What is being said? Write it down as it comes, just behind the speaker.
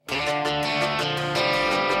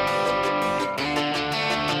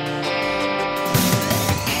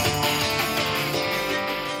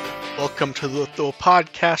welcome to the Thule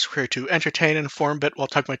Podcast. We're here to entertain and inform a bit while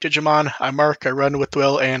talking about Digimon. I'm Mark, I run with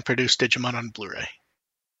Will and produce Digimon on Blu-ray.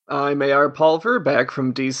 I'm A.R. Pulver, back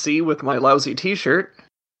from DC with my lousy t-shirt.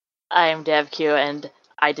 I'm DevQ, and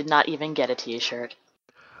I did not even get a t-shirt.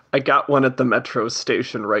 I got one at the metro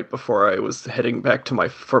station right before I was heading back to my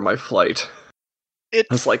flight. I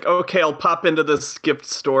was like, okay, I'll pop into this gift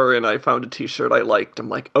store, and I found a t-shirt I liked. I'm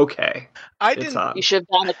like, okay, it's on. You should have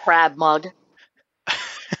gotten a crab mug.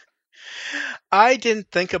 I didn't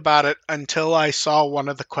think about it until I saw one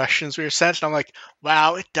of the questions we were sent, and I'm like,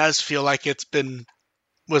 wow, it does feel like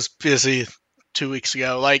was busy 2 weeks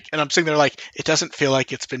ago. And I'm sitting there like, it doesn't feel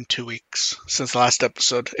like it's been 2 weeks since the last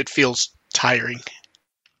episode. It feels tiring.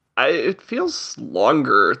 It feels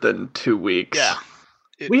longer than 2 weeks. Yeah.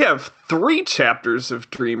 We have 3 chapters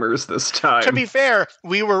of Dreamers this time. To be fair,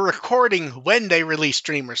 we were recording when they released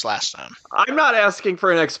Dreamers last time. I'm not asking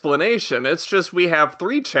for an explanation. It's just we have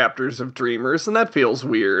 3 chapters of Dreamers, and that feels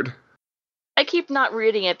weird. I keep not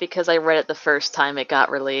reading it because I read it the first time it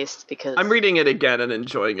got released. Because I'm reading it again and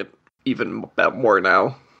enjoying it even more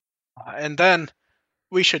now. And then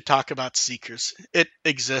we should talk about Seekers. It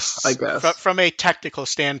exists, I guess, from a technical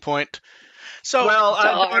standpoint. So,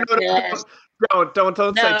 Don't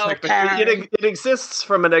say technical. It exists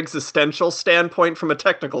from an existential standpoint. From a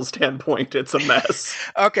technical standpoint, it's a mess.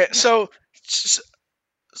 Okay, so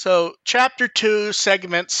Chapter 2,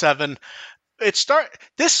 Segment 7. This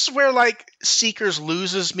is where Seekers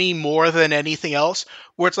loses me more than anything else.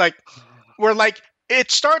 Where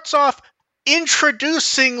it starts off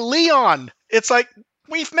introducing Leon. It's like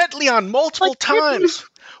we've met Leon multiple times.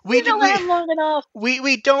 We don't have long enough.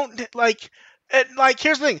 We don't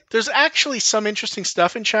here's the thing. There's actually some interesting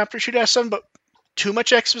stuff in Chapter 2-7, but too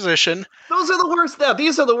much exposition. Those are the worst. Yeah,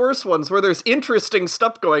 these are the worst ones where there's interesting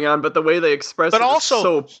stuff going on, but the way they express it is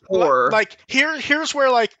so poor. Here's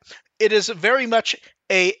where it is very much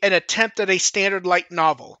an attempt at a standard light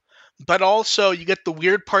novel, but also you get the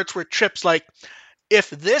weird parts where it trips.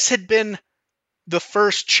 If this had been the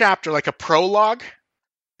first chapter, like a prologue,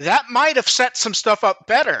 that might have set some stuff up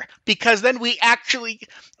better, because then we actually,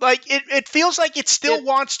 it feels like it still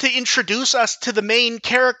wants to introduce us to the main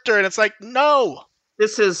character, and it's like, no.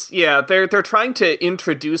 This is, they're trying to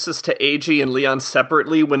introduce us to AG and Leon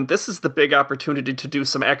separately, when this is the big opportunity to do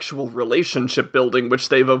some actual relationship building, which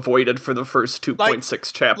they've avoided for the first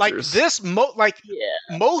 2.6 chapters.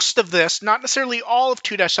 Most of this, not necessarily all of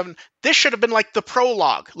 2-7, this should have been the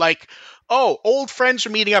prologue, oh, old friends are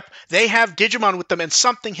meeting up, they have Digimon with them, and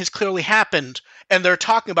something has clearly happened, and they're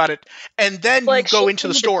talking about it, and then you go into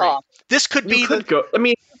the story. This could be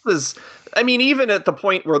even at the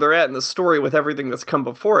point where they're at in the story with everything that's come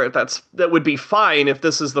before it, that would be fine if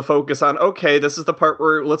this is the focus on, okay, this is the part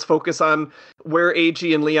where let's focus on where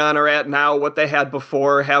AG and Leon are at now, what they had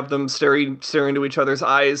before, have them staring into each other's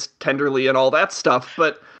eyes tenderly and all that stuff,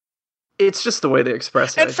 but it's just the way they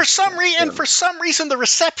express it. And for some reason, the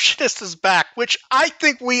receptionist is back, which I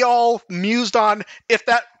think we all mused on if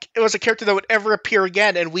that was a character that would ever appear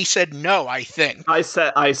again, and we said no, I think. I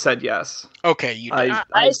said yes. Okay, you did.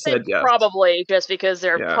 I said yes. Probably, just because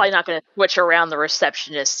they're probably not going to switch around the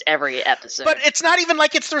receptionist every episode. But it's not even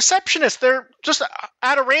like it's the receptionist. They're just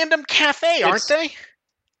at a random cafe, aren't they?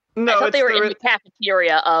 No, I thought they were in the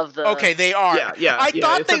cafeteria of the... Okay, they are. Yeah.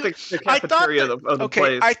 It's the cafeteria of the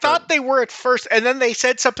place. I thought they were at first, and then they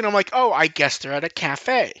said something. I'm like, oh, I guess they're at a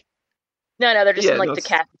cafe. No, they're just in the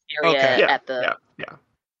cafeteria at the... Yeah.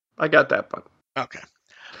 I got that one. Okay.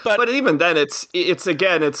 But even then, it's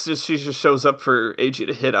just she just shows up for AG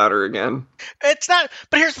to hit on her again. It's not...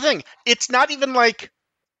 But here's the thing. It's not even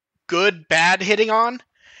good, bad hitting on.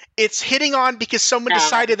 It's hitting on because someone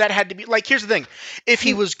decided that had to be... here's the thing. If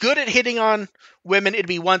he was good at hitting on women, it'd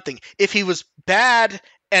be one thing. If he was bad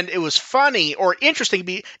and it was funny or interesting,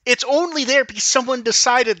 it's only there because someone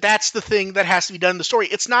decided that's the thing that has to be done in the story.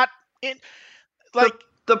 It's not...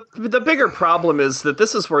 The bigger problem is that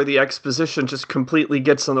this is where the exposition just completely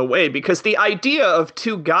gets in the way, because the idea of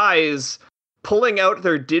 2 guys pulling out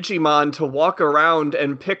their Digimon to walk around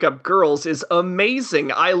and pick up girls is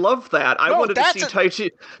amazing. I love that. I wanted to see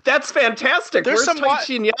Taichi. That's fantastic. Where's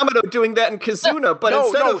Taichi and Yamato doing that in Kizuna? But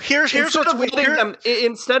instead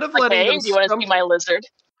of letting them do you want to see my lizard?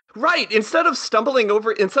 Right, instead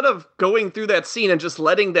of going through that scene and just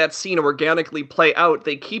letting that scene organically play out,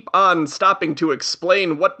 they keep on stopping to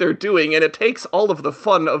explain what they're doing, and it takes all of the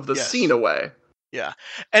fun of the scene away. Yeah.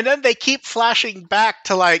 And then they keep flashing back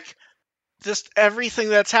to just everything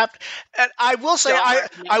that's happened. And I will say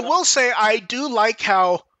I do like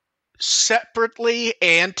how separately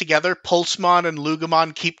and together Pulsemon and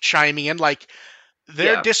Lugamon keep chiming in.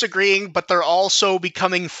 they're disagreeing, but they're also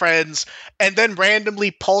becoming friends. And then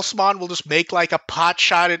randomly, Pulsemon will just make like a pot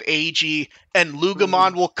shot at Eiji, and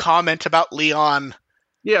Lugamon will comment about Leon.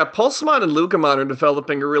 Yeah, Pulsemon and Lugamon are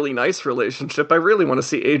developing a really nice relationship. I really want to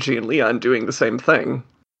see Eiji and Leon doing the same thing.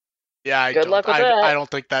 Yeah, I don't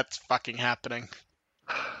think that's fucking happening.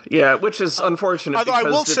 Yeah, which is unfortunate. Although I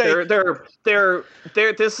will say,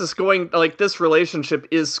 this relationship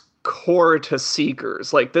is core to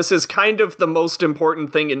Seekers. Like, this is kind of the most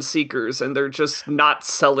important thing in Seekers, and they're just not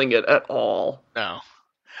selling it at all. No,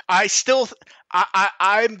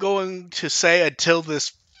 I'm going to say until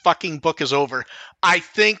this fucking book is over, I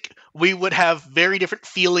think we would have very different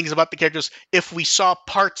feelings about the characters if we saw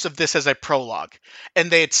parts of this as a prologue,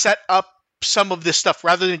 and they had set up some of this stuff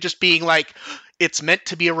rather than just being like, it's meant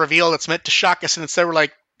to be a reveal, it's meant to shock us, and instead we're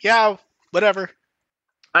like, yeah, whatever.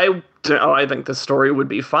 I think the story would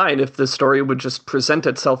be fine if the story would just present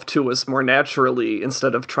itself to us more naturally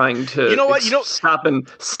instead of trying to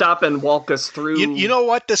stop and walk us through. You know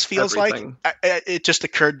what this feels everything. Like? It just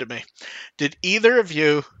occurred to me. Did either of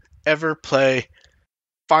you ever play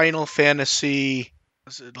Final Fantasy?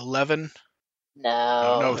 Was it 11?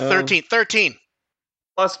 No, 13. 13.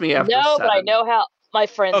 Lost me after. No, 7. but I know how my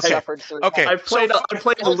friends suffered through. Okay, I played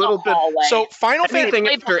a little bit. So Final Fantasy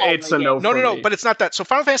after 8's a no. No, but it's not that. So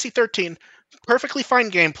Final Fantasy 13, perfectly fine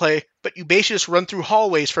gameplay, but you basically just run through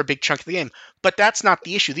hallways for a big chunk of the game. But that's not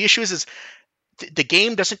the issue. The issue is the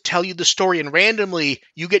game doesn't tell you the story, and randomly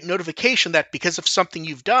you get notification that because of something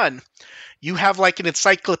you've done, you have like an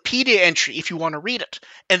encyclopedia entry if you want to read it.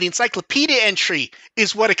 And the encyclopedia entry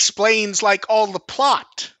is what explains like all the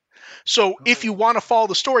plot. So if you want to follow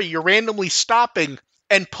the story, you're randomly stopping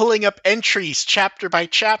and pulling up entries chapter by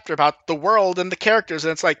chapter about the world and the characters.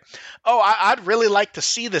 And it's like, I'd really like to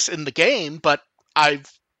see this in the game, but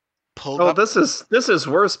I've pulled up. This is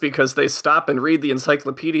worse because they stop and read the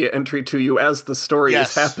encyclopedia entry to you as the story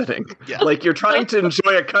is happening. Yeah. Like, you're trying to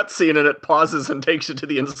enjoy a cutscene and it pauses and takes you to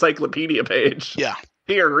the encyclopedia page. Yeah.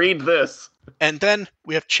 Here, read this. And then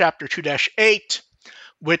we have chapter 2-8.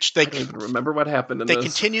 Which they can remember what happened in this. They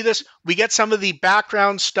continue this. We get some of the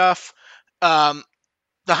background stuff. The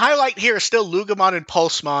highlight here is still Lugamon and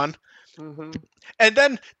Pulsemon. Mm-hmm. And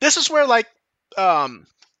then this is where and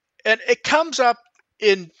it comes up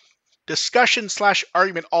in discussion /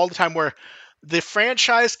 argument all the time where the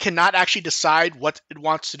franchise cannot actually decide what it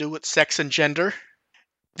wants to do with sex and gender.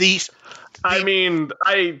 It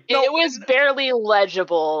was barely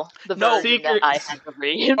legible, the version that I had to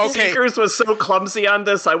read. Okay. Seekers was so clumsy on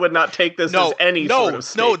this, I would not take this as any sort of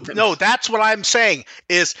statement. No, that's what I'm saying,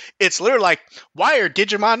 is it's literally like, why are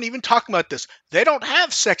Digimon even talking about this? They don't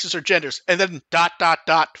have sexes or genders, and then ...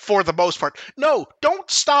 for the most part. No, don't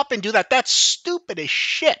stop and do that. That's stupid as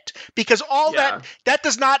shit, because that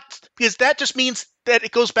does not, because that just means that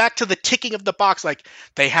it goes back to the ticking of the box, like,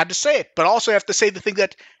 they had to say it, but also have to say the thing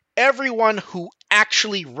that everyone who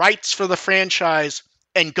actually writes for the franchise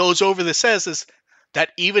and goes over this says is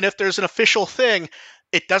that even if there's an official thing,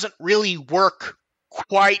 it doesn't really work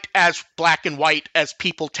quite as black and white as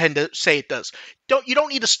people tend to say it does. You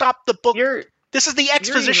don't need to stop the book. This is the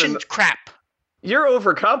exposition crap. You're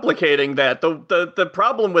overcomplicating that. The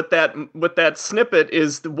problem with that snippet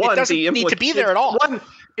is it doesn't need to be there at all. One,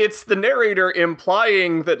 it's the narrator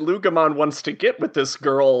implying that Lugamon wants to get with this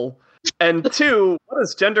girl. And 2, what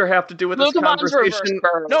does gender have to do with this conversation?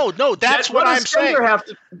 No, that's what I'm saying.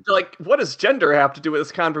 What does gender have to do with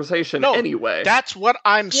this conversation anyway? That's what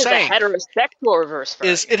I'm saying. A heterosexual reverse burn.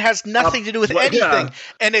 It has nothing to do with anything,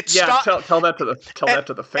 and it tell that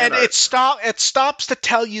to the fan. And it stops to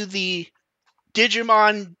tell you the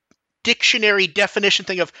Digimon dictionary definition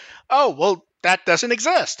thing of, that doesn't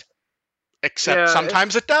exist. Except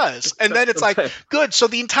sometimes it does. And then it's like, good, so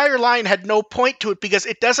the entire line had no point to it because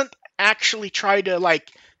it doesn't actually try to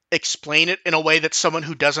explain it in a way that someone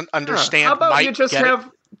who doesn't understand How about might you just have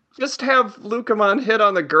Lugamon hit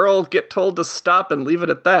on the girl, get told to stop, and leave it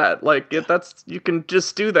at that. You can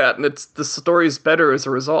just do that, and the story's better as a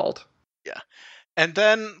result. Yeah, and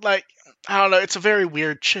then I don't know. It's a very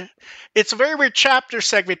weird. It's a very weird chapter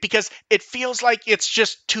segment because it feels like it's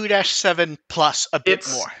just 2-7 plus a bit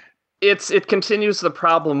more. It continues the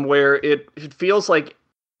problem where it feels like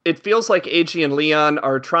Eiji and Leon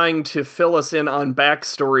are trying to fill us in on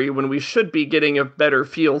backstory when we should be getting a better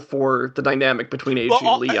feel for the dynamic between Eiji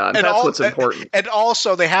and Leon. That's what's important. And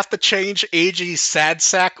also, they have to change Eiji's sad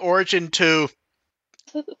sack origin to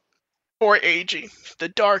poor Eiji, the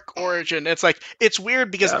dark origin. It's weird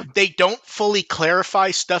because they don't fully clarify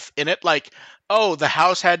stuff in it, like, the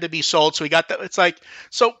house had to be sold, so we got that. It's like,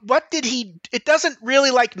 so what did he... It doesn't really,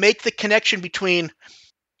 make the connection between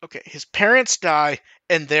okay, his parents die,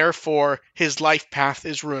 and therefore his life path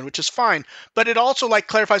is ruined, which is fine. But it also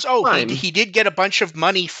clarifies, he did get a bunch of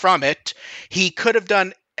money from it. He could have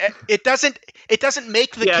done. It doesn't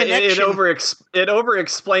make the connection. It over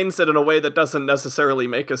explains it in a way that doesn't necessarily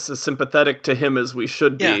make us as sympathetic to him as we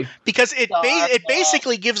should be. Because it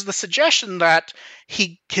basically gives the suggestion that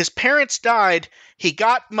his parents died, he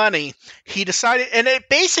got money, he decided, and it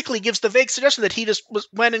basically gives the vague suggestion that he just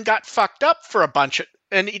went and got fucked up for a bunch of,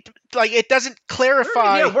 and it doesn't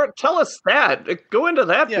clarify. Tell us that. Go into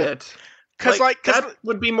that bit. Because that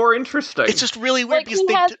would be more interesting. It's just really weird because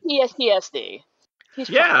he has PTSD.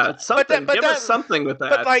 Something. Give us something with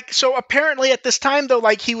that. But so apparently at this time though,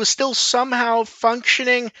 he was still somehow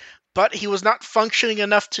functioning, but he was not functioning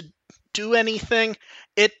enough to do anything.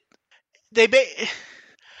 It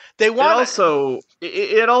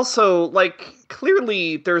also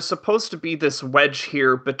clearly there's supposed to be this wedge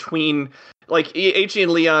here between Eiji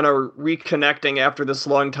and Leon are reconnecting after this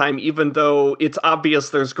long time, even though it's obvious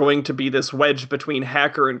there's going to be this wedge between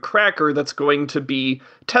Hacker and Cracker that's going to be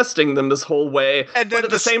testing them this whole way. But at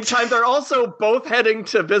the same time, they're also both heading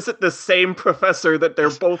to visit the same professor that they're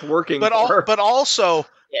both working for. But also,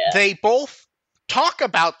 they both talk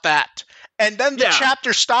about that, and then the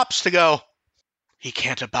chapter stops to go, he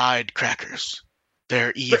can't abide crackers.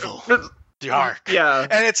 They're evil. Dark. Yeah.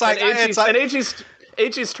 And it's like...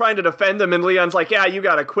 Eiji's trying to defend them, and Leon's like, yeah, you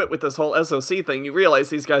gotta quit with this whole SOC thing. You realize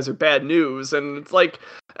these guys are bad news. And it's like,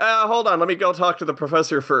 hold on, let me go talk to the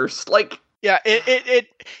professor first.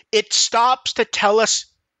 It stops to tell us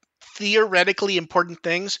theoretically important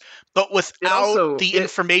things, but without the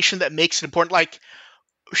information that makes it important.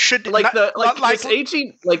 Is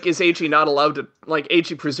Eiji not allowed to...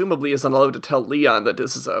 Eiji presumably isn't allowed to tell Leon that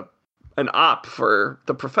this is an op for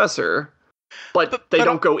the professor. But they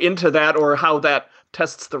don't go into that or how that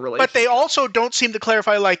tests the relationship. But they also don't seem to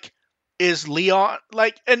clarify, is Leon...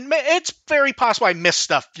 and it's very possible I missed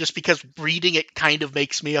stuff, just because reading it kind of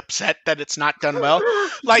makes me upset that it's not done well.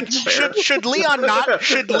 Should Leon not... my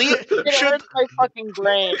fucking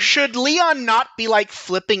brain. Should Leon not be,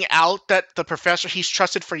 flipping out that the professor he's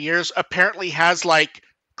trusted for years apparently has,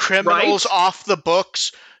 criminals off the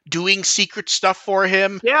books doing secret stuff for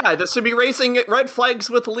him? Yeah, this should be raising red flags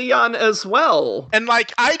with Leon as well. And I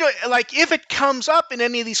don't if it comes up in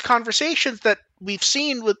any of these conversations that we've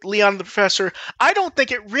seen with Leon the professor, I don't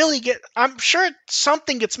think it really I'm sure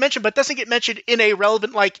something gets mentioned, but doesn't get mentioned in a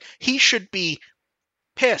relevant he should be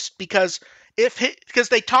pissed because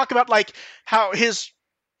they talk about how his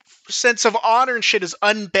sense of honor and shit is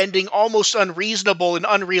unbending, almost unreasonable and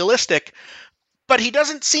unrealistic, but he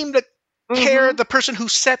doesn't seem to care the person who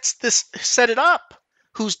set it up,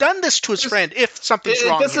 who's done this to his friend, if something's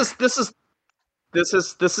wrong. This is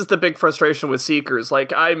the big frustration with Seekers.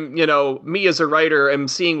 I'm, me as a writer am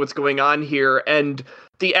seeing what's going on here, and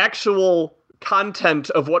the actual content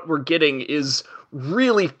of what we're getting is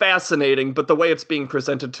really fascinating, but the way it's being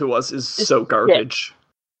presented to us is so garbage.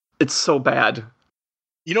 It's so bad.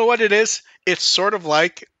 You know what it is? It's sort of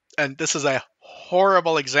and this is a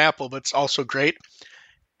horrible example, but it's also great.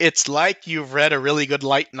 It's like you've read a really good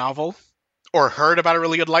light novel or heard about a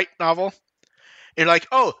really good light novel. And you're like,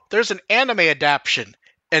 oh, there's an anime adaptation.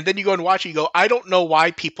 And then you go and watch it and you go, I don't know why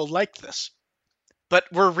people like this. But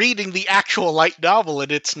we're reading the actual light novel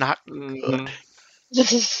and it's not good.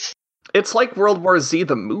 It's like World War Z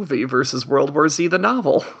the movie versus World War Z the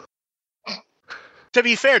novel. To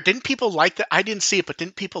be fair, didn't people like that? I didn't see it, but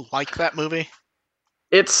didn't people like that movie?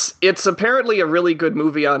 It's apparently a really good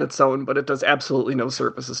movie on its own, but it does absolutely no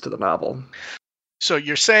services to the novel. So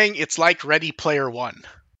you're saying it's like Ready Player One?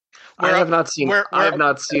 I have not seen. I have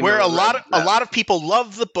not seen. Where a lot of people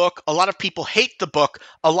love the book, a lot of people hate the book,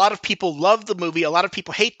 a lot of people love the movie, a lot of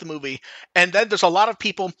people hate the movie, and then there's a lot of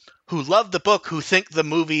people who love the book who think the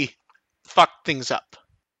movie fucked things up.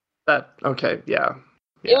 Okay, yeah.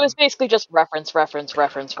 It was basically just reference.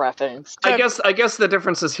 I guess the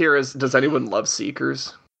differences here is, does anyone love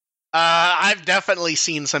Seekers? I've definitely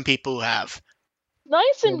seen some people who have.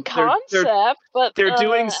 Nice in concept, but they're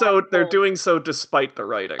doing so. They're doing so despite the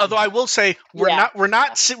writing. Although I will say we're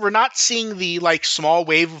not seeing the small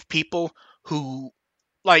wave of people who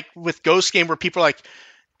with Ghost Game where people are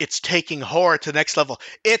it's taking horror to the next level.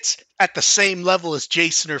 It's at the same level as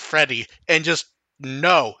Jason or Freddy, and just.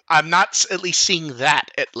 No, I'm not at least seeing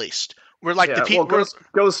that, at least. We're the people...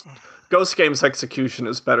 Ghost Game's execution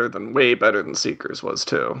is way better than Seekers was,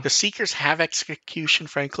 too. The Seekers have execution,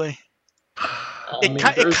 frankly.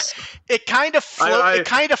 It kind of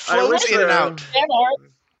floats in and out.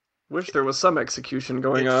 Wish there was some execution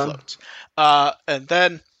going on. Floats. And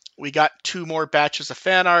then we got 2 more batches of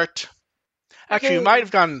fan art. Actually, we might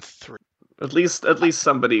have gotten 3. At least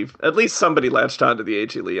somebody latched onto the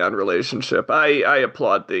AG Leon relationship. I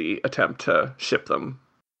applaud the attempt to ship them.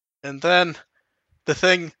 And then the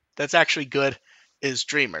thing that's actually good is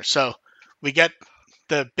Dreamer. So we get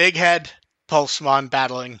the big head Pulsemon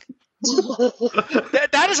battling.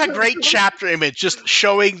 That is a great chapter image, just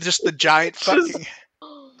showing just the giant fucking.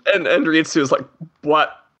 And Ryutsu is like,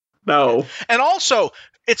 what? No. And also,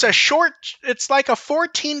 it's like a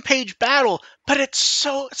 14-page battle, but it's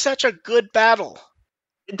such a good battle.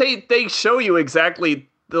 They show you exactly,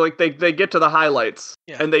 like, they get to the highlights,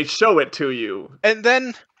 and they show it to you. And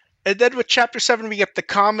then with Chapter 7, we get the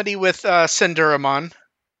comedy with Senduramon.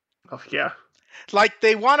 Oh, yeah. Like,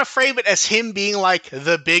 they want to frame it as him being, like,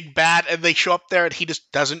 the big bad, and they show up there, and he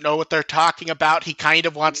just doesn't know what they're talking about. He kind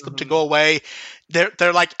of wants them to go away.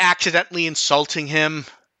 They're like, accidentally insulting him.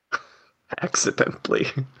 Accidentally.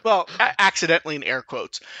 Well, accidentally in air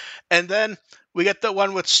quotes. And then we get the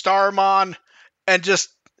one with Starmon, and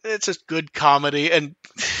it's just good comedy. And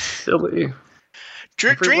silly.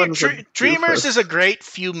 Dreamers is a great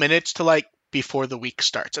few minutes to, like, before the week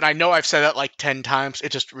starts. And I know I've said that, like, 10 times.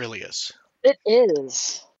 It just really is. It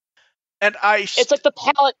is. And it's like the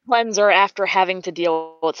palate cleanser after having to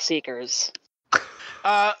deal with Seekers.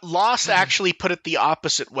 Lost actually put it the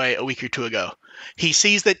opposite way a week or two ago. He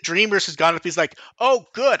sees that Dreamers has gone up. He's like, oh,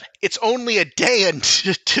 good. It's only a day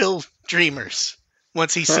until Dreamers.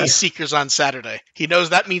 Once he sees Seekers on Saturday. He knows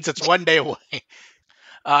that means it's 1 day away.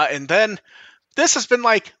 And then this has been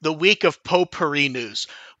like the week of Potpourri news.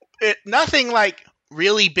 Nothing like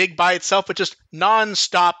really big by itself, but just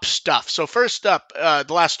non-stop stuff. So first up,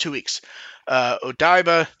 the last 2 weeks,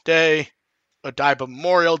 Odaiba Day, Odaiba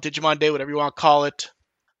Memorial, Digimon Day, whatever you want to call it.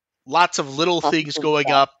 Lots of little things going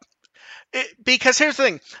up. Because here's the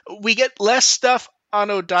thing, we get less stuff on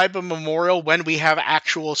Odaiba Memorial when we have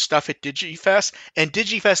actual stuff at DigiFest, and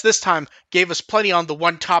DigiFest this time gave us plenty on the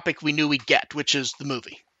one topic we knew we'd get, which is the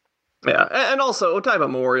movie. Yeah, and also Odaiba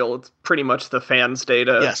Memorial, it's pretty much the fans' day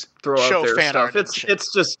to throw out their stuff.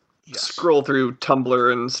 It's just scroll through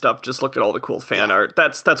Tumblr and stuff, just look at all the cool fan art.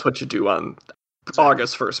 That's what you do on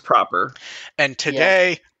August 1st proper. And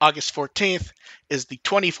today, August 14th, is the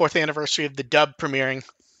 24th anniversary of the dub premiering.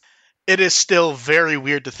 It is still very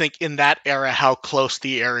weird to think in that era how close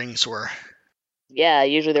the airings were. Yeah,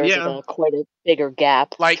 usually there was quite a bigger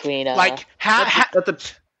gap between...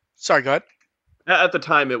 Sorry, go ahead. At the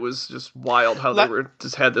time, it was just wild how they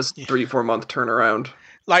just had this 3-4 month turnaround.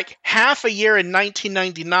 Like, half a year in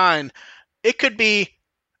 1999, it could be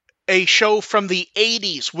a show from the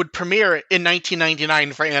 80s would premiere in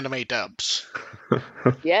 1999 for anime dubs.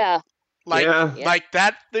 Yeah. Like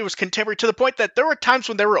that, it was contemporary to the point that there were times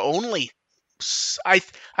when there were only... I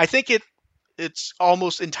think it's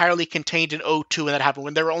almost entirely contained in 02 when that happened,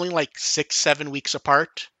 when they were only like 6-7 weeks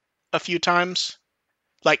apart a few times.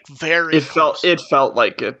 Like, very close. It felt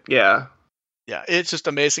like it, yeah. Yeah, it's just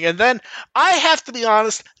amazing. And then, I have to be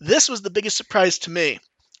honest, this was the biggest surprise to me.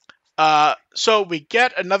 So we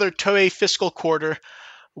get another Toei fiscal quarter.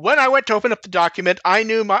 When I went to open up the document, I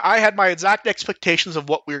knew I had my exact expectations of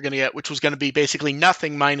what we were going to get, which was going to be basically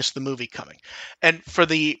nothing minus the movie coming. And for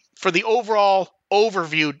the overall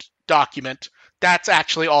overview document, that's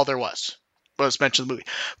actually all there was mentioned the movie.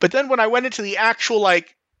 But then when I went into the actual,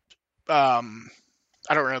 like,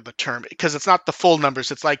 I don't remember the term, because it's not the full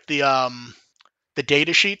numbers. It's like the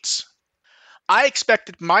data sheets. I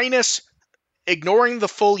expected, minus ignoring the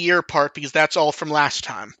full year part, because that's all from last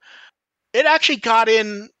time. It actually got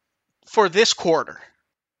in for this quarter,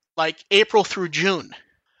 like April through June.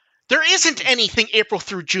 There isn't anything April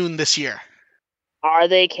through June this year. Are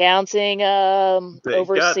they counting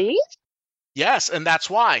overseas? Yes, and that's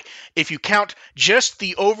why. If you count just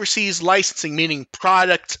the overseas licensing, meaning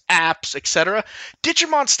products, apps, etc.,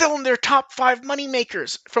 Digimon's still in their top 5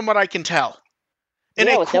 moneymakers, from what I can tell.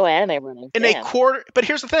 With no anime running. In a quarter, but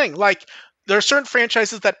here's the thing, like, there are certain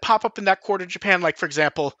franchises that pop up in that quarter in Japan, like, for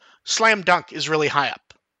example, Slam Dunk is really high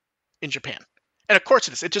up in Japan. And of course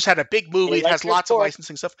it is. It just had a big movie, it has lots of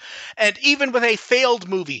licensing stuff. And even with a failed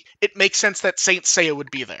movie, it makes sense that Saint Seiya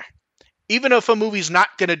would be there. Even if a movie's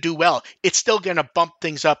not going to do well, it's still going to bump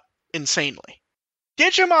things up insanely.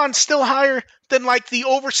 Digimon's still higher than, like, the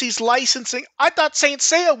overseas licensing. I thought Saint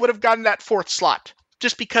Seiya would have gotten that 4th slot,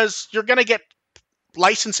 just because you're going to get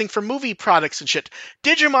licensing for movie products and shit.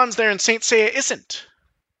 Digimon's there and Saint Seiya isn't.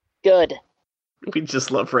 Good. We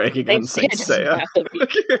just love ragging on Saint Seiya.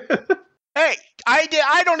 Hey,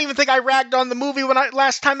 I don't even think I ragged on the movie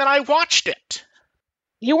last time that I watched it.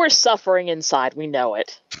 You were suffering inside, we know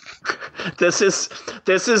it. This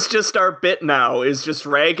is just our bit now, is just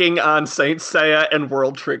ragging on Saint Seiya and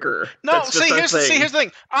World Trigger. No, That's just here's the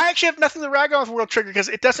thing. I actually have nothing to rag on with World Trigger because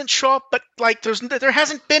it doesn't show up, but like there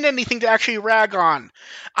hasn't been anything to actually rag on.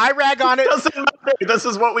 I rag on it. Doesn't matter. This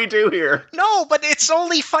is what we do here. No, but it's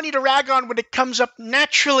only funny to rag on when it comes up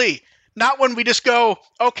naturally. Not when we just go,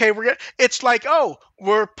 okay, it's like, oh,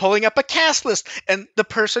 we're pulling up a cast list, and the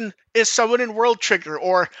person is someone in World Trigger,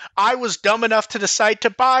 or I was dumb enough to decide to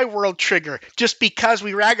buy World Trigger. Just because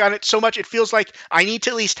we rag on it so much, it feels like I need to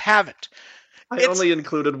at least have it. I only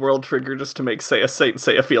included World Trigger just to make Saint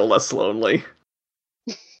Seiya feel less lonely.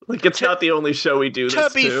 Like, it's not the only show we do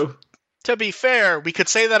this to. To be fair, we could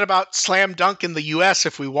say that about Slam Dunk in the US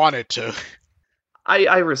if we wanted to.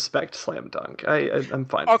 I respect Slam Dunk. I'm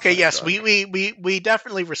fine. Okay, yes, we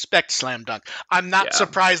definitely respect Slam Dunk. I'm not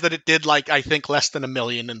surprised that it did, like, I think less than 1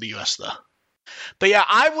 million in the US, though. But yeah,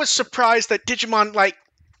 I was surprised that Digimon, like,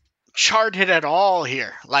 charted at all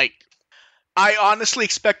here. Like, I honestly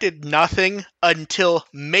expected nothing until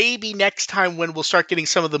maybe next time when we'll start getting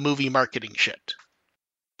some of the movie marketing shit.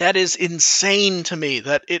 That is insane to me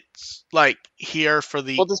that it's, like, here for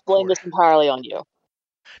the... We'll just blame this entirely on you.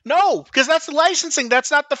 No, because that's the licensing. That's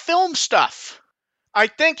not the film stuff. I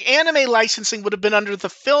think anime licensing would have been under the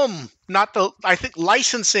film, not the... I think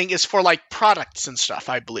licensing is for, like, products and stuff,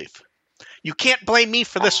 I believe. You can't blame me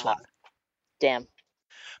for this one. Damn.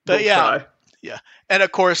 But yeah. And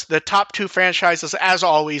of course, the top 2 franchises, as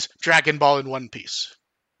always, Dragon Ball and One Piece.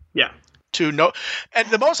 Yeah. And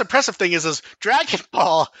the most impressive thing is Dragon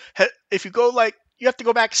Ball, if you go, like, you have to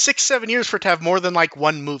go back 6-7 years for it to have more than, like,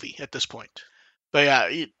 one movie at this point. But yeah,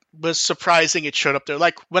 it was surprising it showed up there.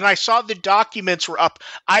 Like, when I saw the documents were up,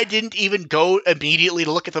 I didn't even go immediately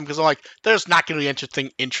to look at them because I'm like, there's not going to be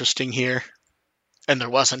anything interesting here. And there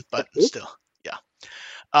wasn't, but still, yeah.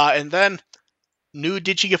 And then, new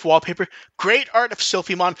DigiGIF wallpaper. Great art of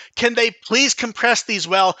Sylphimon. Can they please compress these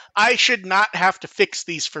well? I should not have to fix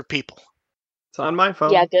these for people. It's on my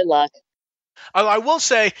phone. Yeah, good luck. I will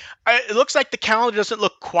say, it looks like the calendar doesn't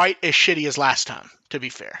look quite as shitty as last time, to be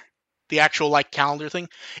fair. The actual, like, calendar thing.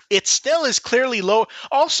 It still is clearly low.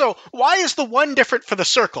 Also, why is the 1 different for the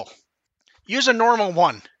circle? Use a normal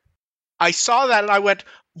 1. I saw that and I went,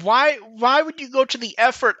 why would you go to the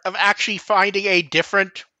effort of actually finding a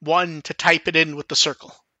different 1 to type it in with the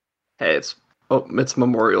circle? Hey, it's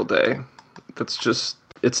Memorial Day.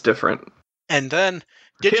 It's different. And then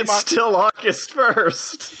Digimon... It's still August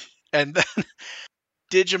 1st. And then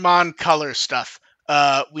Digimon color stuff.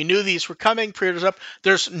 We knew these were coming. Pre-orders up.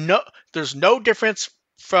 There's no difference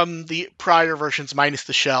from the prior versions minus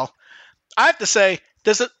the shell. I have to say,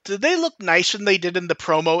 did they look nicer than they did in the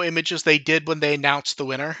promo images they did when they announced the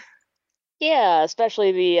winner? Yeah,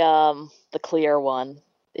 especially the clear one.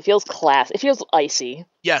 It feels It feels icy.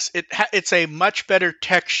 Yes, it's a much better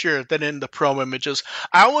texture than in the promo images.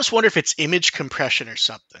 I almost wonder if it's image compression or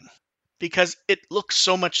something, because it looks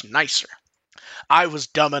so much nicer. I was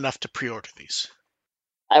dumb enough to pre-order these.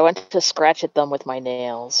 I went to scratch at them with my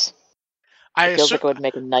nails. It feels like it would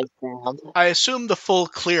make a nice sound. I assume the full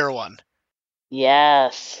clear one.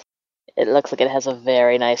 Yes. It looks like it has a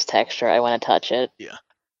very nice texture. I want to touch it. Yeah.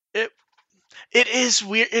 It is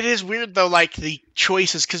weird. It is weird, though, like, the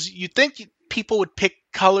choices, because you'd think people would pick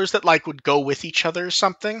colors that, like, would go with each other or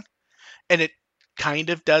something, and it kind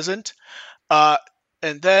of doesn't. And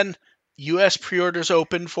then U.S. pre-orders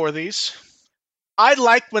open for these. I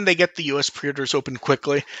like when they get the U.S. pre-orders open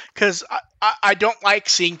quickly, because I don't like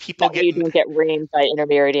seeing people you don't get reamed by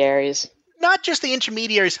intermediaries. Not just the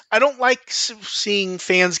intermediaries. I don't like seeing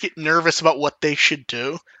fans get nervous about what they should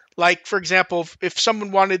do. Like, for example, if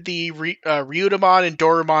someone wanted the Ryudomon and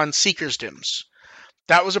Dorumon Seeker's Dims,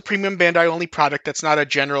 that was a premium Bandai only product. That's not a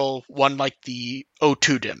general one like the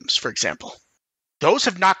O2 Dims, for example. Those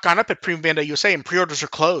have not gone up at Premium Bandai USA, and pre-orders are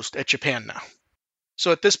closed at Japan now.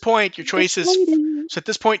 So at this point, your choice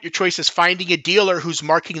is finding a dealer who's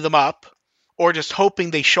marking them up, or just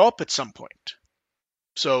hoping they show up at some point.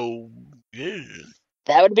 So, yeah.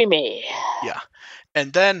 That would be me. Yeah.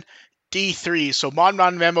 And then D3. So Mon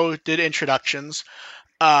Memo did introductions.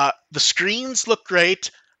 The screens look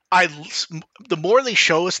great. The more they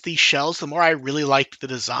show us these shells, the more I really like the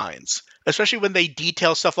designs. Especially when they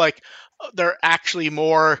detail stuff like they're actually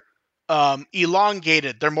more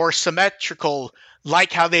elongated. They're more symmetrical,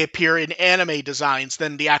 like how they appear in anime designs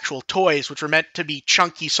than the actual toys, which were meant to be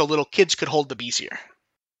chunky so little kids could hold them easier.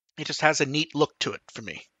 It just has a neat look to it for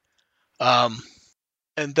me.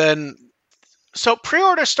 And then, so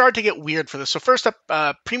pre-orders started to get weird for this. So first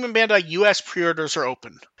up, Premium Bandai US pre-orders are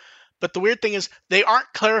open. But the weird thing is they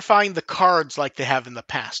aren't clarifying the cards like they have in the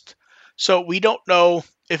past. So we don't know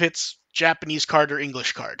if it's Japanese card or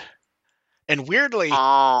English card. And weirdly,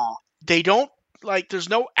 they don't, like, there's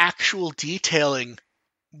no actual detailing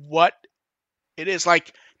what it is.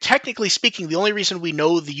 Like, technically speaking, the only reason we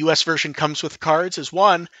know the US version comes with cards is,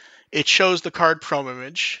 one, it shows the card promo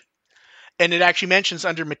image, and it actually mentions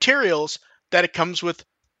under materials that it comes with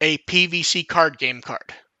a PVC card game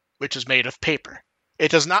card, which is made of paper.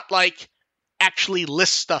 It does not, like, actually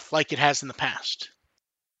list stuff like it has in the past.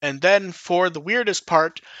 And then for the weirdest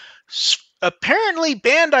part, apparently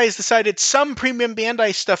Bandai has decided some Premium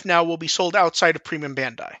Bandai stuff now will be sold outside of Premium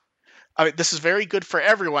Bandai. I mean, this is very good for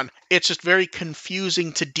everyone. It's just very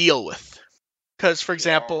confusing to deal with. Because, for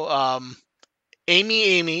example,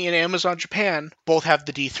 Amy and Amazon Japan both have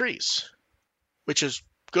the D3s, which is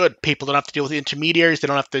good. People don't have to deal with the intermediaries. They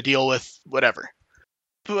don't have to deal with whatever.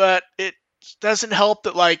 But it doesn't help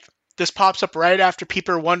that, like, this pops up right after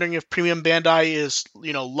people are wondering if Premium Bandai is,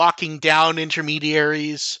 locking down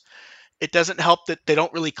intermediaries. It doesn't help that they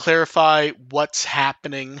don't really clarify what's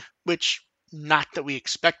happening, which, not that we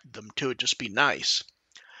expected them to, it'd just be nice.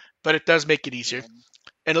 But it does make it easier.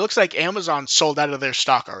 And it looks like Amazon sold out of their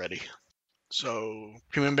stock already. So,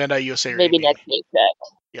 Premium Bandai USA. Maybe next week.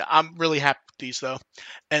 Yeah, I'm really happy with these, though.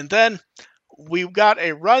 And then we've got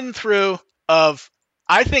a run-through of,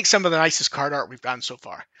 I think, some of the nicest card art we've gotten so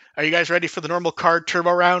far. Are you guys ready for the normal card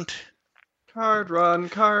turbo round? Card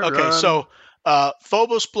run. Okay, so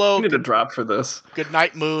Phobos Blow. I need a drop for this.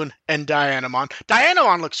 Goodnight Moon and Dianamon.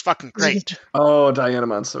 Dianamon looks fucking great. Oh,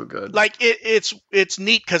 Dianamon's so good. Like, it's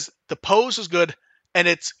neat because the pose is good, and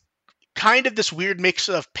it's kind of this weird mix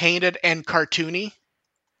of painted and cartoony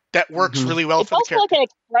that works really well for the character. It's also like an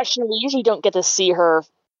expression we usually don't get to see her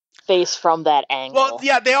face from that angle. Well,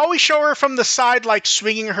 yeah, they always show her from the side, like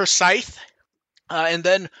swinging her scythe. And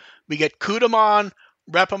then we get Kudamon,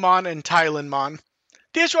 Repamon, and Tylenmon.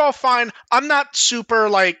 These are all fine. I'm not super,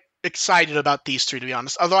 like, excited about these three, to be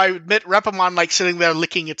honest. Although I admit Repamon, like, sitting there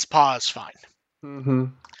licking its paw is fine.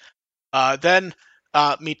 Then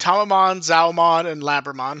Mitamamon, Zaomon, and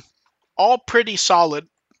Labramon. All pretty solid,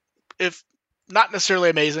 if not necessarily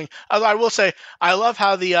amazing. Although I will say, I love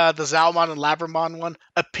how the Zaomon and Labramon one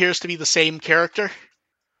appears to be the same character.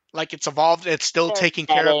 Like, it's evolved, it's still taking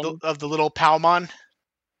care of the little Palmon.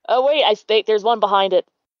 Oh, wait, I think there's one behind it.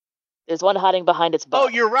 There's one hiding behind its butt. Oh,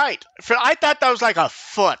 you're right. I thought that was like a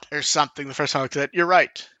foot or something the first time I looked at it. You're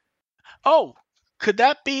right. Oh, could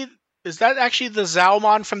that be... Is that actually the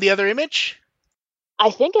Zaomon from the other image? I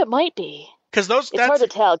think it might be. Because it's hard to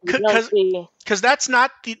tell. Because that's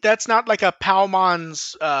not like a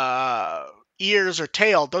Palmon's ears or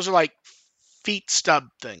tail. Those are like feet stub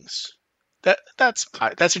things. That's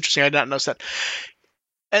interesting. I did not notice that.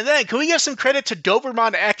 And then, can we give some credit to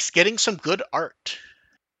Doberman X getting some good art?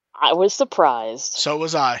 I was surprised. So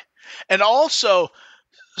was I. And also,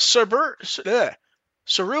 Cerubamon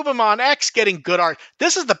X getting good art.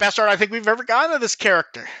 This is the best art I think we've ever gotten of this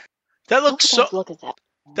character. That looks look at that.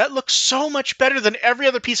 That looks so much better than every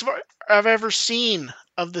other piece of art I've ever seen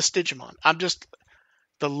of this Digimon.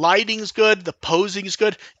 The lighting's good, the posing's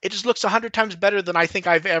good. It just looks 100 times better than I think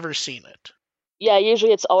I've ever seen it. Yeah,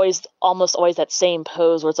 usually it's almost always that same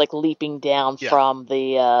pose where it's like leaping down from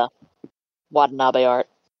the Watanabe art.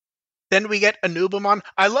 Then we get Anubamon.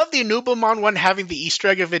 I love the Anubamon one having the Easter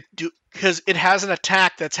egg of it because it has an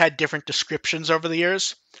attack that's had different descriptions over the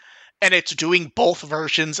years. And it's doing both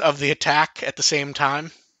versions of the attack at the same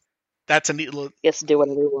time. That's a neat little... Gets to do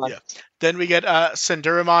whatever you want. Yeah. Then we get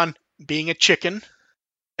Senduramon being a chicken.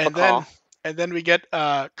 And then we get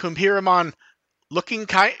Kumhiramon looking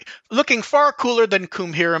far cooler than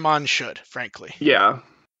Kumhiramon should, frankly. Yeah.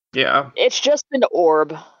 It's just an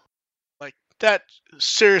orb. Like, that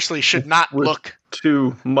seriously should not look...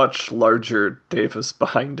 too much larger Davis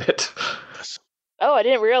behind it. Oh, I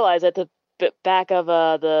didn't realize at the back of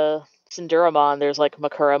the Senduramon, there's like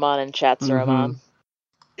Makuramon and Chatsuramon.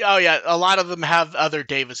 Oh yeah, a lot of them have other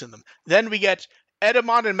Devas in them. Then we get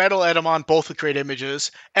Edamon and Metal Edamon, both with great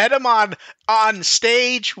images. Edamon on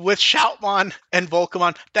stage with Shoutmon and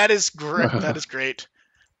Volcamon. That is great. That is great.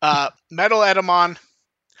 Metal Edamon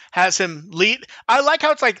has him lead. I like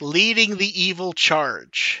how it's like leading the evil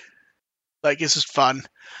charge. Like, this is fun.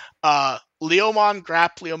 Leomon,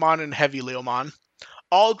 Grap Leomon, and Heavy Leomon.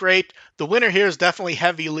 All great. The winner here is definitely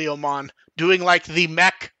Heavy Leomon, doing like the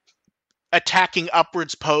mech attacking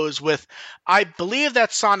upwards pose with, I believe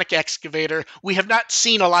that's Sonic Excavator. We have not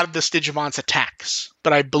seen a lot of this Digimon's attacks,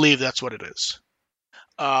 but I believe that's what it is.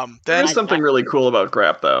 There's something really cool about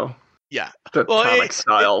Grap, though. Yeah. The comic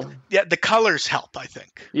style. The colors help, I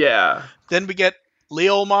think. Yeah. Then we get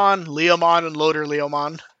Leomon, and Loader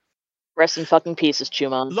Leomon. Rest in fucking pieces,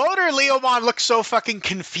 Chumon. Loader Leomon looks so fucking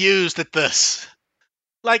confused at this.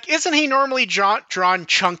 Like, isn't he normally drawn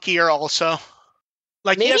chunkier also?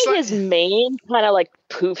 Like, Maybe he has, his mane kind of like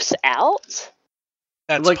poofs out.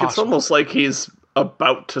 That's like, possible. It's almost like he's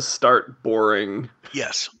about to start boring.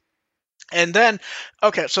 Yes. And then,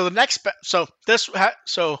 okay, so the next, so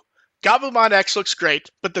Gabumon X looks great,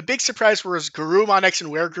 but the big surprise was Garurumon X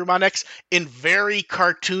and Weregurumon X in very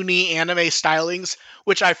cartoony anime stylings,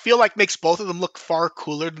 which I feel like makes both of them look far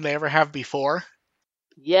cooler than they ever have before.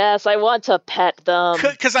 Yes, I want to pet them.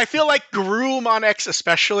 Because I feel like Garurumon X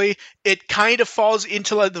especially, it kind of falls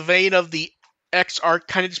into like the vein of the X art,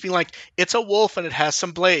 kind of just being like, it's a wolf and it has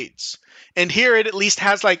some blades. And here it at least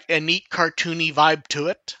has like a neat cartoony vibe to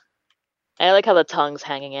it. I like how the tongue's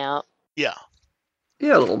hanging out. Yeah.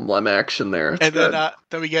 Yeah, a little mlem action there. It's and good.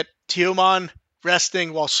 then we get Teomon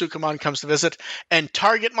resting while Sukamon comes to visit, and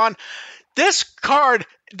Targetmon. This card,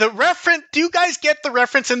 the reference. Do you guys get the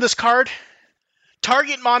reference in this card?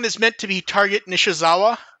 Targetmon is meant to be Target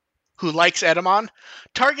Nishizawa, who likes Edamon.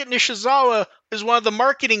 Target Nishizawa is one of the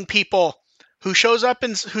marketing people who shows up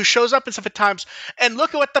in stuff at times. And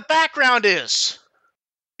look at what the background is.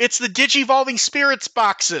 It's the Digivolving Spirits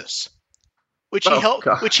boxes, which he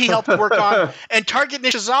helped work on. And Target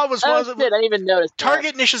Nishizawa was I didn't even notice.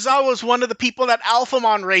 Target Nishizawa was one of the people in that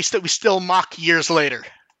Alphamon race that we still mock years later.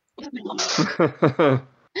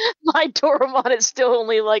 My Doremon is still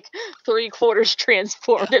only like 3/4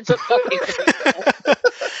 transformed. It's a fucking.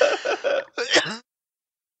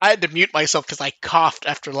 I had to mute myself because I coughed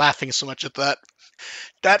after laughing so much at that.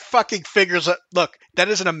 That fucking figure's look. That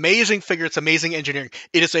is an amazing figure. It's amazing engineering.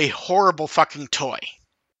 It is a horrible fucking toy.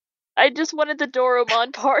 I just wanted the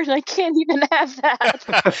Doremon part, and I can't even have that.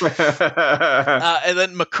 And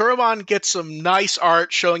then Makurumon gets some nice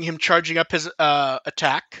art showing him charging up his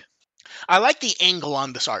attack. I like the angle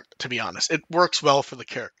on this art, to be honest. It works well for the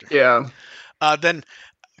character. Yeah. Then,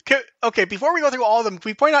 okay, before we go through all of them, can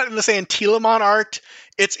we point out in this Antilamon art,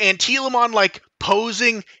 it's Antilamon, like,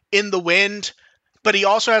 posing in the wind, but he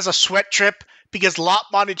also has a sweat trip because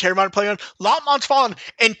Lopmon and Terriermon are playing on. Lopmon's fallen,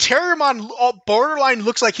 and Terriermon borderline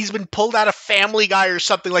looks like he's been pulled out of Family Guy or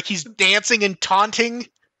something, like he's dancing and taunting.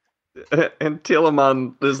 And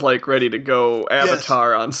Telamon is, like, ready to go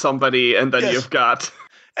Avatar on somebody, and then you've got...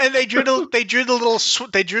 And they drew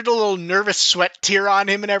the little nervous sweat tear on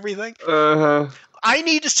him and everything. I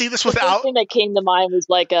need to see this without. The first thing that came to mind was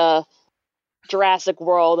like a Jurassic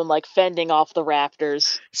World and like fending off the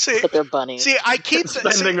raptors with their bunnies. See, I keep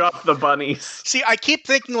fending off the bunnies. See, I keep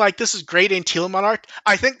thinking like this is great Antilamon art.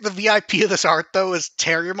 I think the VIP of this art though is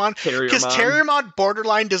Terriermon, because Terriermon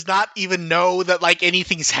borderline does not even know that like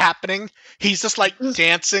anything's happening. He's just like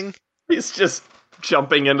dancing. He's just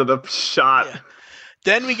jumping into the shot. Yeah.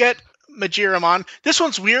 Then we get Majiramon. This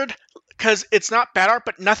one's weird because it's not bad art,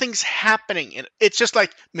 but nothing's happening in it. It's just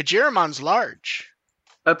like Majiramon's large.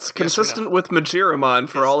 That's consistent with Majiramon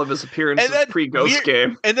for all of his appearances pre-Ghost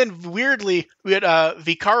Game. And then weirdly, we had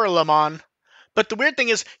Vicaralamon. But the weird thing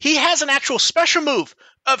is, he has an actual special move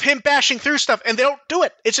of him bashing through stuff, and they don't do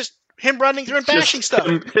it. It's just him running through and bashing stuff.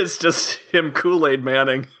 It's just him Kool-Aid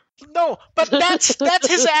Manning. No, but that's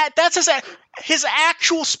his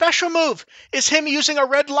actual special move is him using a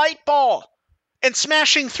red light ball and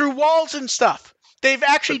smashing through walls and stuff. They've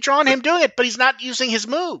actually drawn him doing it, but he's not using his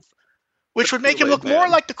move, which would make him look more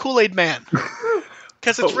like the Kool-Aid Man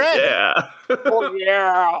because it's red. Yeah. Oh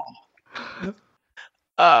yeah.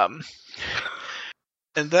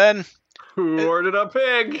 And then who ordered a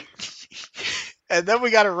pig? And then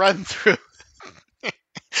we got to run through.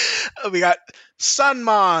 We got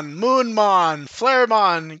Sunmon, Moonmon,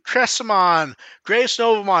 Flaremon, Cressamon, Grace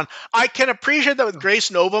Novamon. I can appreciate that with Grace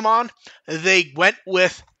Novamon, they went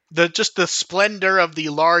with the splendor of the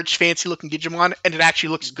large, fancy-looking Digimon, and it actually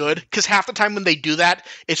looks good. Because half the time when they do that,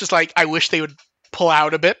 it's just like, I wish they would pull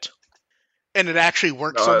out a bit. And it actually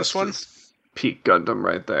works on this one. Peak Gundam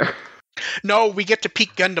right there. No, we get to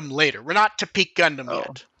Peak Gundam later. We're not to Peak Gundam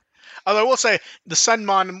yet. Although I will say, the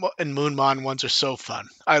Sunmon and Moonmon ones are so fun.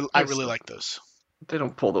 I really like those. They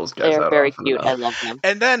don't pull those guys out. They're very cute. Enough. I love them.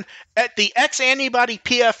 And then at the X-Antibody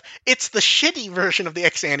PF, it's the shitty version of the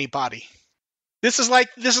X-Antibody. This is like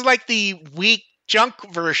the weak junk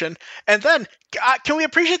version. And then, can we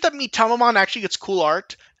appreciate that Mitamamon actually gets cool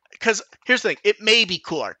art? Because here's the thing, it may be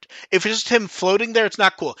cool art. If it's just him floating there, it's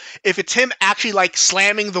not cool. If it's him actually like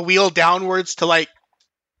slamming the wheel downwards to like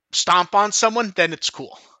stomp on someone, then it's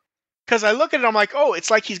cool. Because I look at it, I'm like, oh,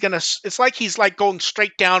 it's like he's like going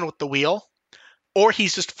straight down with the wheel, or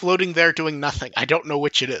he's just floating there doing nothing. I don't know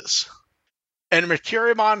which it is. And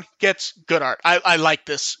Mercuriumon gets good art. I like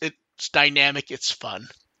this. It's dynamic. It's fun.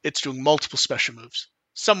 it's doing multiple special moves.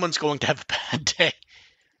 Someone's going to have a bad day.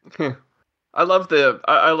 I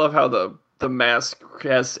love how the mask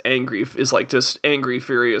has is like just angry,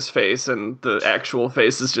 furious face, and the actual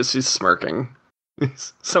face is just he's smirking.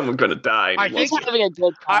 Someone gonna die. He's having a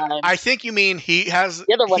good time. I think you mean he has.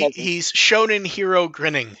 The other one isn't. He's shonen hero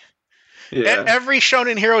grinning. Yeah. Every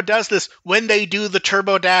shonen hero does this when they do the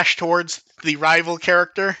turbo dash towards the rival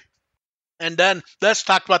character. And then let's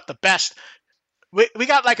talk about the best. We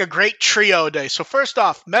got like a great trio today. So first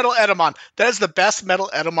off, Metal Edamon. That is the best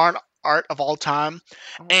Metal Edamon art of all time.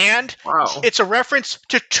 And it's a reference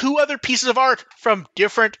to 2 other pieces of art from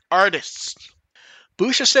different artists.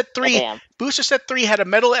 Busha Set 3 had a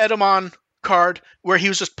Metal Edamon card where he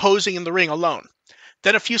was just posing in the ring alone.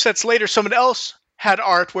 Then a few sets later, someone else had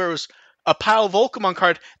art where it was a Pile Volcamon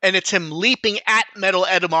card, and it's him leaping at Metal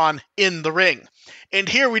Edamon in the ring. And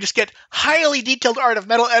here we just get highly detailed art of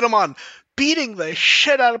Metal Edamon beating the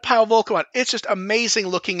shit out of Pile Volcamon. It's just amazing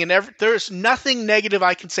looking, and there's nothing negative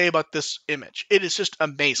I can say about this image. It is just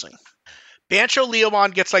amazing. Bancho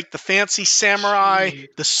Leomon gets like the fancy samurai,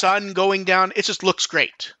 the sun going down. It just looks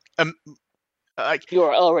great.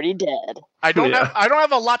 You're already dead. I don't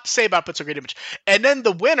have a lot to say about it, but it's a great image. And then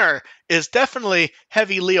the winner is definitely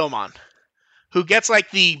Heavy Leomon, who gets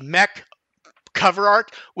like the mech cover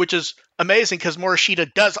art, which is amazing because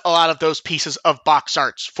Morishita does a lot of those pieces of box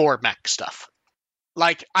arts for mech stuff.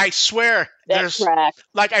 Like I swear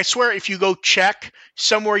if you go check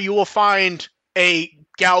somewhere, you will find a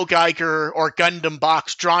Gal Geiger or Gundam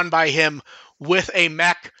box drawn by him with a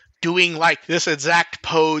mech doing like this exact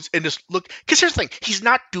pose and just look. Because here's the thing, he's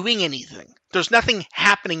not doing anything. There's nothing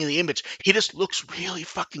happening in the image. He just looks really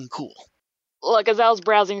fucking cool. Look, as I was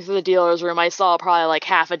browsing through the dealer's room, I saw probably like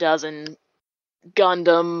half a dozen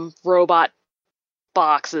Gundam robot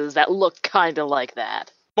boxes that looked kind of like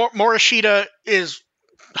that. Morishita is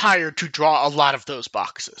hired to draw a lot of those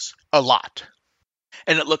boxes. A lot.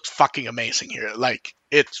 And it looks fucking amazing here. Like,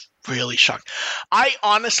 it's really shocking. I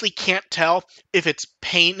honestly can't tell if it's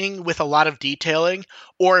painting with a lot of detailing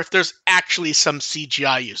or if there's actually some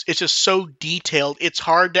CGI use. It's just so detailed. It's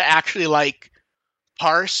hard to actually, like,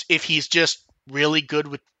 parse if he's just really good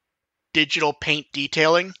with digital paint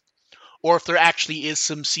detailing or if there actually is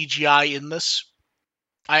some CGI in this.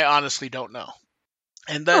 I honestly don't know.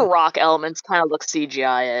 And then the rock elements kind of look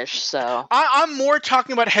CGI-ish, so... I'm more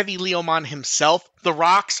talking about Heavy Leomon himself. The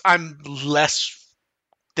rocks, I'm less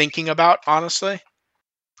thinking about, honestly.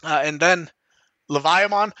 And then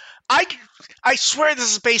Leviamon. I swear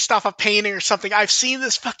this is based off a painting or something. I've seen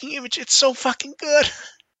this fucking image. It's so fucking good.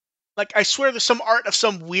 Like, I swear there's some art of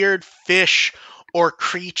some weird fish or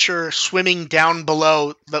creature swimming down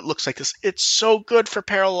below that looks like this. It's so good for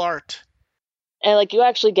parallel art. And, like, you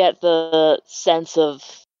actually get the sense of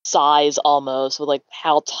size almost with, like,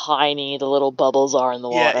 how tiny the little bubbles are in the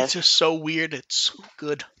water. Yeah, it's just so weird. It's so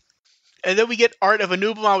good. And then we get art of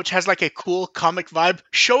Anubamon, which has, like, a cool comic vibe,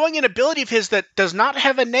 showing an ability of his that does not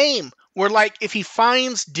have a name. Where, like, if he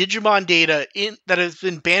finds Digimon data that has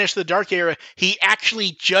been banished to the Dark Era, he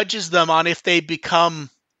actually judges them on if they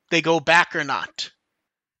go back or not.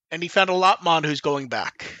 And he found a Lopmon who's going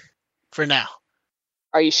back. For now.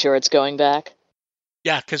 Are you sure it's going back?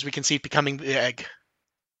 Yeah, because we can see it becoming the egg.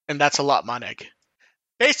 And that's a Lopmon egg.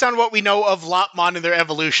 Based on what we know of Lopmon and their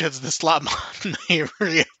evolutions, this Lopmon may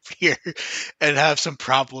reappear and have some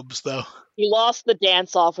problems, though. He lost the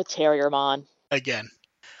dance-off with Terriermon. Again.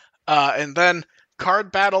 And then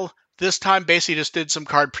card battle. This time basically just did some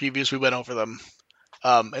card previews. We went over them.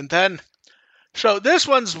 And then... So this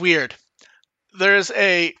one's weird. There's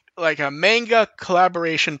a manga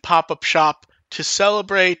collaboration pop-up shop to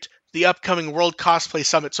celebrate the upcoming World Cosplay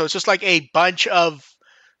Summit. So it's just like a bunch of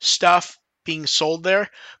stuff being sold there.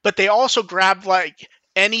 But they also grab like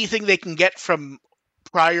anything they can get from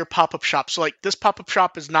prior pop-up shops. So like this pop-up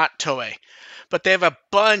shop is not Toei. But they have a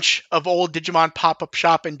bunch of old Digimon pop-up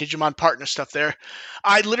shop and Digimon partner stuff there.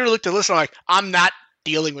 I literally looked at the list and I'm like, I'm not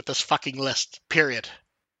dealing with this fucking list. Period.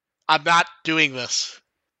 I'm not doing this.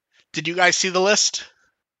 Did you guys see the list?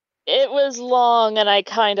 It was long and I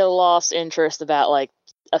kind of lost interest about like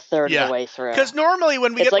a third of the way through. Because normally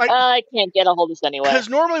when we get I can't get a hold of this anyway. Because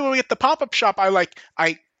normally when we get the pop-up shop,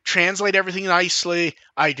 I translate everything nicely.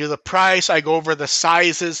 I do the price. I go over the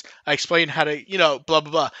sizes. I explain how to, blah blah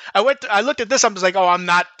blah. I looked at this. I'm just like, oh, I'm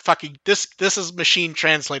not fucking this. This is machine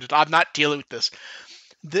translated. I'm not dealing with this.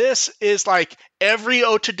 This is like every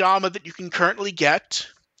Otodama that you can currently get.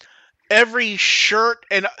 Every shirt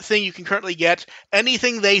and thing you can currently get.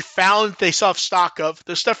 Anything they found they still have stock of.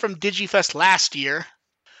 There's stuff from Digifest last year.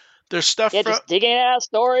 There's stuff Yeah, from just digging it out of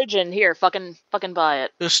storage and here, fucking buy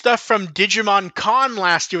it. there's stuff from Digimon Con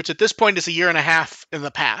last year, which at this point is a year and a half in the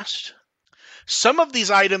past. Some of these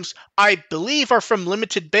items, I believe, are from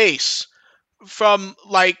limited base, from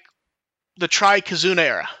like the Tri Kazuna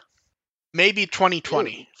era, maybe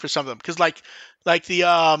 2020 for some of them, because like the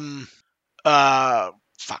what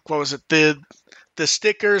was it, the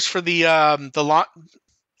stickers for the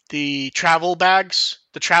travel bags,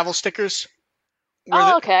 the travel stickers.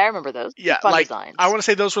 Okay, I remember those. Yeah, Fun like designs. I want to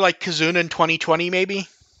say those were like Kazuna in 2020 maybe.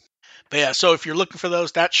 But yeah, so if you're looking for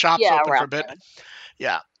those, that shop's open for a bit. There.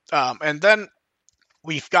 Yeah, and then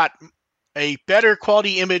we've got a better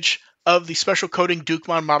quality image of the special coating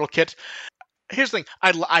Dukemon model kit. Here's the thing,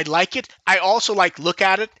 I like it. I also look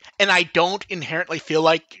at it, and I don't inherently feel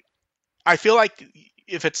like. I feel like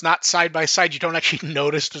if it's not side by side, you don't actually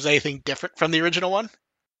notice there's anything different from the original one.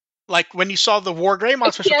 Like when you saw the War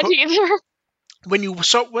Greymon special coating. When you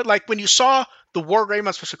saw the War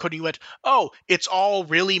Greymon special coating, you went, "Oh, it's all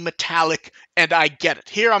really metallic," and I get it.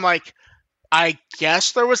 Here, I'm like, I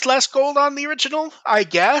guess there was less gold on the original. I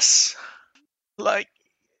guess, and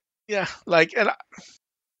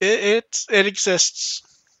it exists.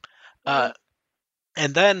 And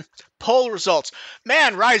then poll results.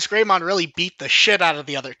 Man, Rise Greymon really beat the shit out of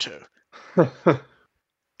the other two.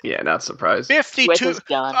 Yeah, not surprised. 52.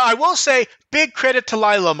 I will say, big credit to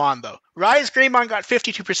Lilamon, though. Rise Greymon got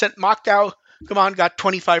 52%. Gaugamon got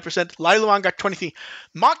 25%. Lilamon got 23%.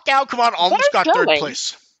 Gaugamon almost got third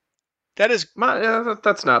place. That is...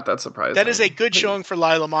 that's not that surprising. That is a good showing for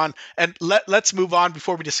Lilamon. And let's move on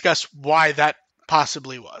before we discuss why that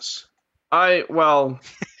possibly was. I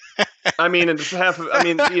mean, it's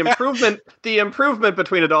the improvement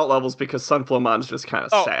between adult levels because Sunflomon's just kind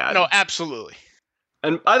of sad. No, absolutely.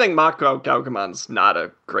 And I think Gaugamon's not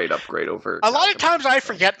a great upgrade over. A lot of times I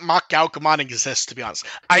forget Gaugamon exists, to be honest.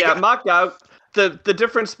 The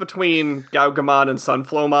difference between Gaugamon and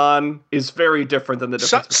Sunflomon is very different than the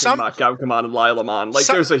difference between Gaugamon and Lilamon.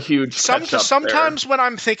 There's a huge sometimes when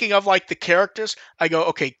I'm thinking of the characters, I go,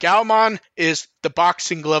 okay, Gaomon is the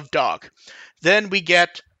boxing glove dog. Then we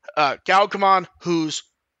get Gaugamon, who's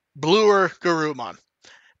bluer Garurumon.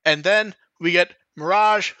 And then we get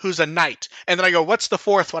Mirage, who's a knight. And then I go, what's the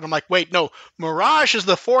fourth one? I'm like, wait, no, Mirage is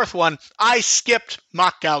the fourth one. I skipped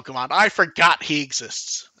Gaugamon. I forgot he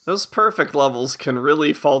exists. Those perfect levels can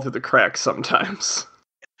really fall through the cracks sometimes.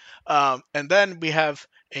 And then we have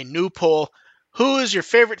a new poll. Who is your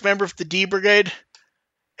favorite member of the D Brigade?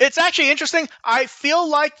 It's actually interesting. I feel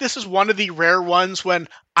like this is one of the rare ones when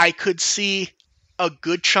I could see a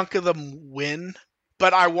good chunk of them win,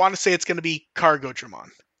 but I want to say it's going to be Cargo Dramon.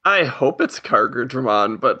 I hope it's Cargo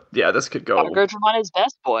Dramon, but yeah, this could go. Cargo Dramon is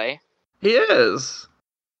best boy. He is.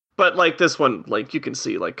 But this one, you can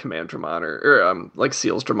see Command Dramon or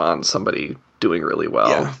Seals Dramon, somebody doing really well.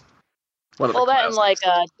 Yeah. And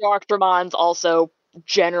Dark Dramon's also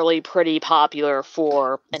generally pretty popular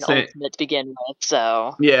for an ultimate to begin with,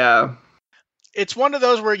 so. Yeah. It's one of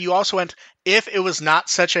those where you also went, if it was not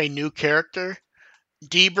such a new character,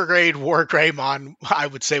 D Brigade War Greymon, I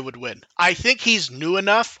would say, would win. I think he's new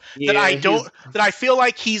enough that I feel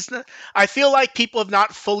like people have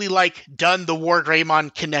not fully done the War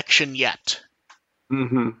Greymon connection yet.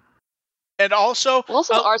 Mm-hmm. And also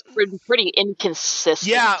the art's been pretty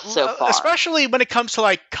inconsistent so far. Especially when it comes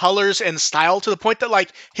to colors and style, to the point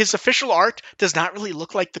that his official art does not really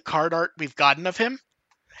look like the card art we've gotten of him.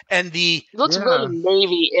 And it looks really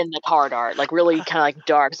navy in the card art, really kind of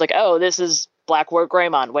dark. It's oh, this is Black War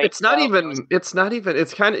Greymon. Wait, it's not even. It's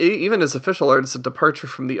kind of even his official art is a departure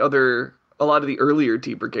from a lot of the earlier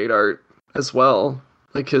D Brigade art as well.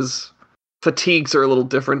 His fatigues are a little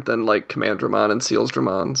different than Command Dramon and Seals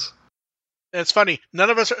Dramon's. It's funny. None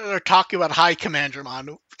of us are talking about High Command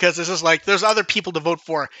Dramon because this is there's other people to vote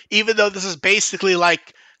for, even though this is basically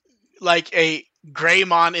like a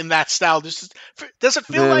Greymon in that style. Does it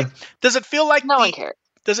feel like no one cares?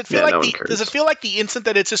 Does it feel does it feel like the instant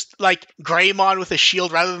that it's just Greymon with a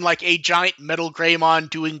shield rather than a giant metal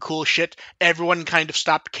Greymon doing cool shit, everyone kind of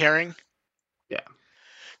stopped caring? Yeah.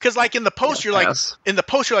 Because in the post you're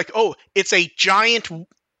oh, it's a giant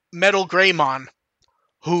metal Greymon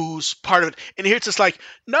who's part of it. And here it's just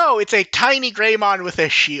no, it's a tiny Greymon with a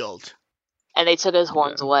shield. And they took his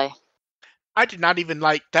horns away. I did not even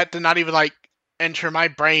that did not even enter my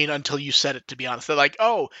brain until you said it, to be honest. They're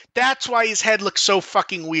oh, that's why his head looks so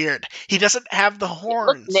fucking weird. He doesn't have the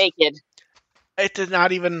horns. He looks naked. It did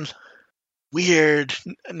not even... Weird.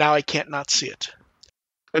 Now I can't not see it.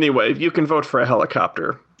 Anyway, you can vote for a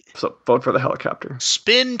helicopter. So vote for the helicopter.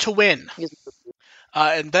 Spin to win.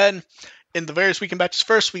 And then, in the various weekend matches,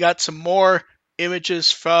 first we got some more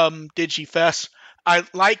images from DigiFest. I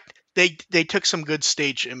liked they took some good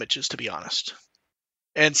stage images, to be honest,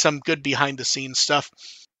 and some good behind the scenes stuff.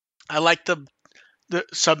 I liked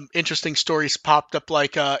some interesting stories popped up.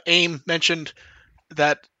 Like AIM mentioned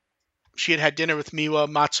that she had dinner with Miwa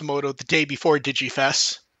Matsumoto the day before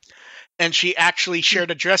DigiFest, and she actually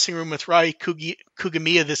shared a dressing room with Rai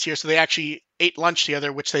Kugamiya this year, so they actually ate lunch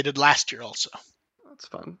together, which they did last year also. That's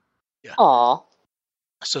fun. Yeah. Aw.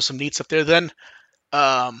 So some neat stuff there. Then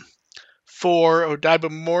for Odaiba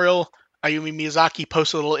Memorial, Ayumi Miyazaki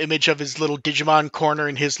posted a little image of his little Digimon corner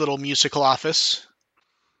in his little musical office.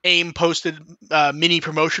 AIM posted mini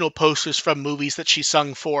promotional posters from movies that she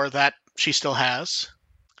sung for that she still has.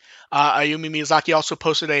 Ayumi Miyazaki also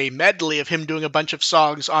posted a medley of him doing a bunch of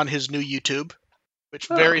songs on his new YouTube, which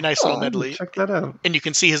very nice little medley. Check that out. And you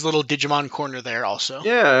can see his little Digimon corner there also.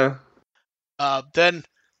 Yeah. Then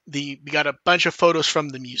we got a bunch of photos from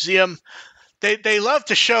the museum. They love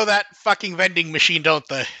to show that fucking vending machine, don't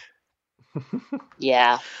they?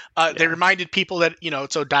 Yeah. They reminded people that,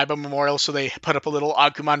 it's Odaiba Memorial, so they put up a little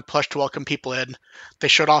Agumon plush to welcome people in. They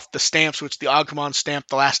showed off the stamps, which the Agumon stamp,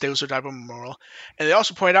 the last day was Odaiba Memorial. And they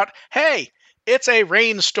also pointed out, hey, it's a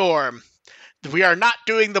rainstorm. We are not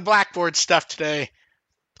doing the blackboard stuff today.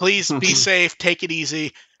 Please be safe, take it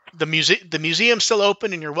easy. The museum's still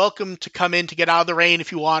open, and you're welcome to come in to get out of the rain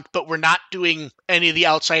if you want, but we're not doing any of the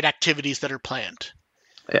outside activities that are planned.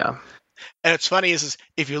 Yeah. And it's funny is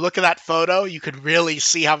if you look at that photo, you could really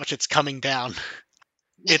see how much it's coming down.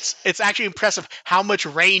 It's actually impressive how much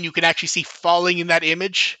rain you can actually see falling in that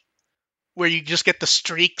image, where you just get the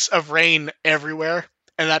streaks of rain everywhere,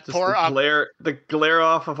 and that Just poor the glare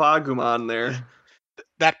off of Agumon there.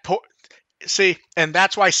 See, and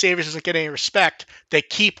that's why Savers isn't getting any respect. They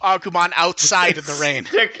keep Agumon outside in the rain.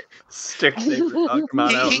 Stick Savers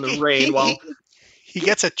Agumon out in the rain while he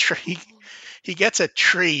gets a tree. He gets a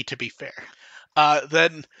tree, to be fair.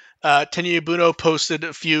 Then Tenya Buno posted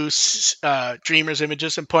a few Dreamers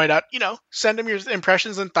images and pointed out, send him your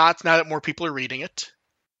impressions and thoughts now that more people are reading it.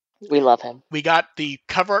 We love him. We got the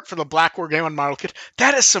cover art for the Black War Game on Model Kit.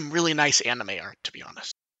 That is some really nice anime art, to be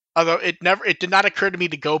honest. Although it did not occur to me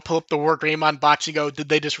to go pull up the War Greymon box and go, did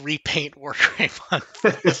they just repaint War Greymon?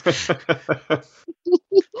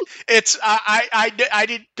 I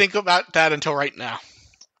didn't think about that until right now.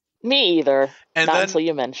 Me either. And not then, until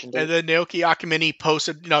you mentioned it. And then Naoki Akamine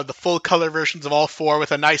posted, the full color versions of all four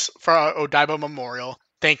with a nice for Odaiba Memorial,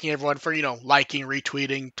 thanking everyone for, liking,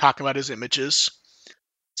 retweeting, talking about his images,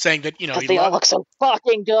 saying that, Because they all look so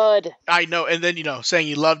fucking good. I know, and then, saying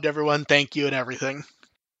he loved everyone, thank you, and everything.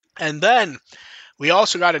 And then we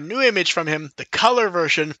also got a new image from him, the color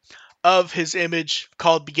version of his image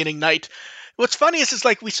called Beginning Night. What's funny is it's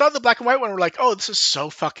like we saw the black and white one, we're like, oh, this is so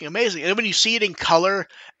fucking amazing. And then when you see it in color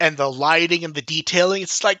and the lighting and the detailing,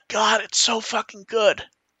 it's like, God, it's so fucking good.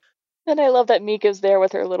 And I love that Mika's there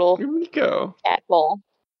with her little cat ball.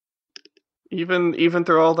 Even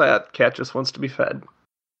through all that, Cat just wants to be fed.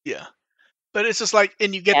 Yeah. But it's just like,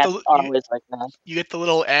 and you get you get the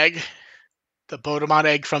little egg, the Bodemon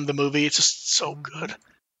egg from the movie. It's just so good.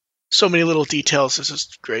 So many little details. This is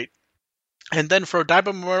great. And then for Odaiba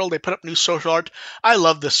Memorial, they put up new social art. I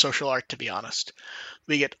love this social art, to be honest.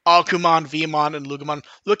 We get Agumon, Vmon, and Lugumon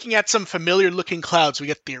looking at some familiar-looking clouds. We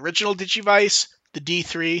get the original Digivice, the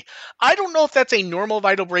D3. I don't know if that's a normal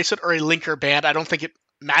Vital Bracelet or a linker band. I don't think it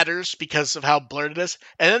matters because of how blurred it is.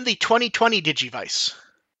 And then the 2020 Digivice.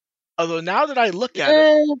 Although now that I look at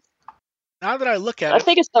it, I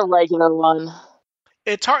think it's the regular one.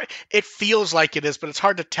 It's hard. It feels like it is, but it's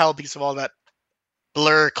hard to tell because of all that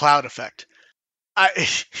blur cloud effect.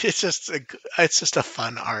 It's just a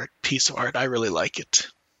fun piece of art. I really like it.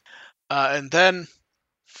 And then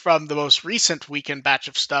from the most recent weekend batch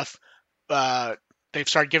of stuff, they've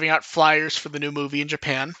started giving out flyers for the new movie in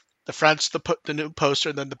Japan. The front's the new poster,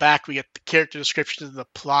 and then the back we get the character descriptions and the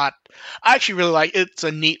plot. I actually really like it. It's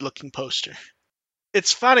a neat looking poster.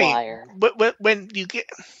 It's funny, but when you get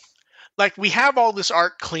like we have all this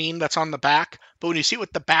art clean that's on the back, but when you see it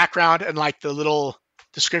with the background and like the little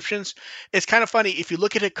descriptions, it's kind of funny. If you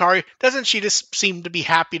look at Hikari, doesn't she just seem to be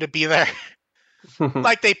happy to be there?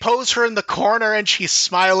 Like they pose her in the corner and she's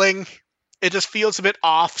smiling. It just feels a bit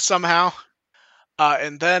off somehow.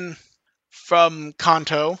 And then from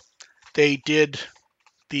Kanto, they did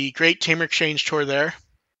the Great Tamer Exchange Tour there.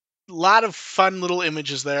 A lot of fun little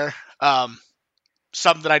images there.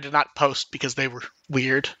 Some that I did not post because they were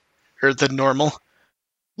weird or than normal.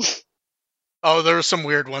 Oh, there were some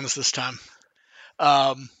weird ones this time.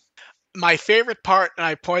 My favorite part, and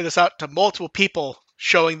I pointed this out to multiple people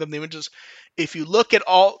showing them the images, if you look at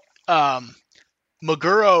all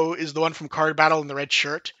Meguro is the one from Card Battle in the red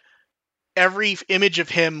shirt. Every image of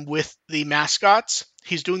him with the mascots,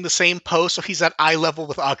 he's doing the same pose, so he's at eye level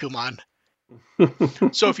with Agumon.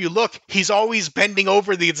 So if you look, he's always bending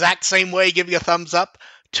over the exact same way, giving a thumbs up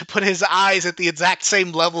to put his eyes at the exact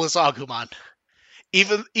same level as Agumon.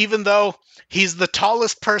 Even though he's the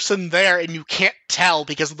tallest person there and you can't tell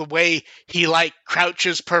because of the way he like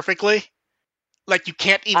crouches perfectly. Like you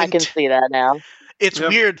can't even I can see that now. It's Yep.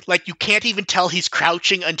 weird. Like you can't even tell he's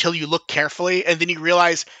crouching until you look carefully, and then you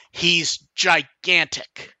realize he's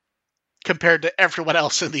gigantic compared to everyone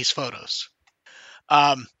else in these photos.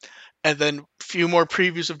 And then a few more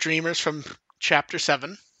previews of Dreamers from Chapter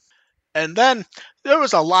 7. And then there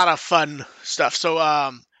was a lot of fun stuff. So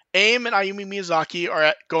AIM and Ayumi Miyazaki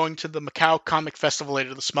are going to the Macau Comic Festival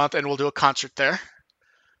later this month, and we'll do a concert there.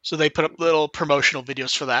 So they put up little promotional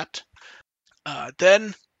videos for that.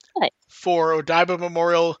 Then Nice. for Odaiba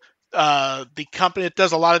Memorial, the company that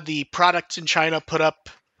does a lot of the products in China put up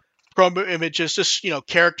promo images, just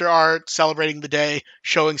character art celebrating the day,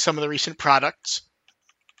 showing some of the recent products.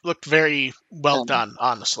 Looked very well done,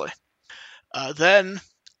 honestly. Then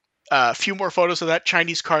a few more photos of that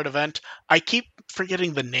Chinese card event. I keep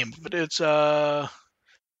forgetting the name of it. It's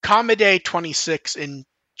Comedy 26 in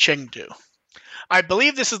Chengdu. I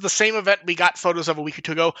believe this is the same event we got photos of a week or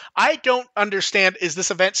two ago. I don't understand, is this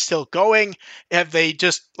event still going? Have they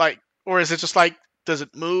just or is it just does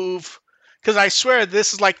it move? Because I swear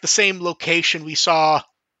this is like the same location we saw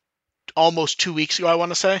almost 2 weeks ago, I want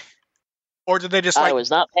to say. Or did they just I was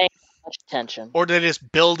not paying much attention. Or did they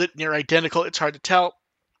just build it near identical? It's hard to tell.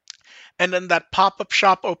 And then that pop-up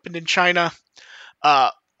shop opened in China.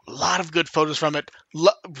 A lot of good photos from it.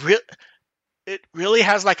 It really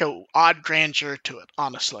has like a odd grandeur to it,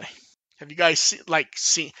 honestly. Have you guys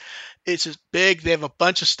seen? It's just big. They have a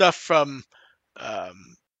bunch of stuff from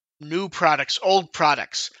new products, old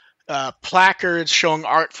products, placards showing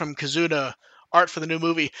art from Kazuna, art for the new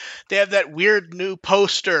movie. They have that weird new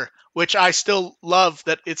poster, which I still love.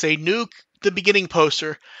 That it's a new The Beginning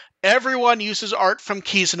poster. Everyone uses art from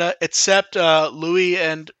Kizuna except Louis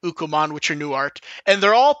and Ukumon, which are new art, and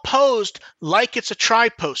they're all posed like it's a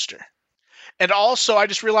tri-poster. And also, I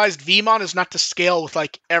just realized Vmon is not to scale with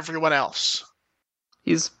like everyone else.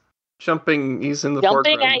 He's jumping. He's in the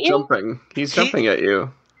Jumping foreground. at you? Jumping. He's jumping at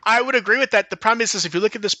you. I would agree with that. The problem is if you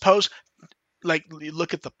look at this pose, like you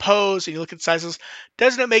look at the pose and you look at the sizes,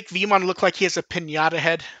 doesn't it make Vmon look like he has a pinata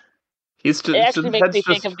head? He's just, It actually makes me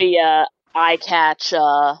think of the eye catch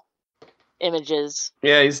images.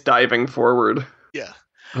 Yeah, he's diving forward. Yeah.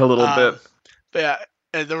 A little bit. But yeah.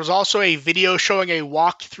 And there was also a video showing a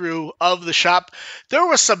walkthrough of the shop. There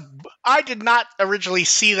was I did not originally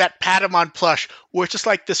see that Patamon plush, where it's just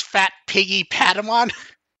like this fat piggy Patamon.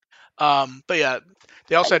 But yeah,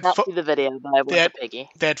 they also had see the video, but I want the piggy.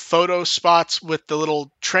 They had photo spots with the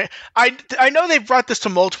little train. I know they brought this to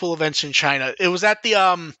multiple events in China. It was at the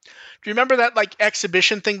do you remember that like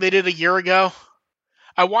exhibition thing they did a year ago?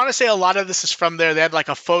 I want to say a lot of this is from there. They had like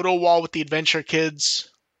a photo wall with the Adventure Kids.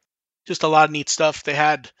 Just a lot of neat stuff. They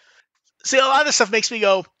had... See, a lot of this stuff makes me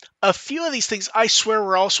go, a few of these things, I swear,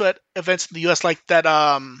 were also at events in the U.S., like that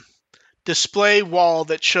display wall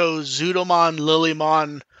that shows Zudomon,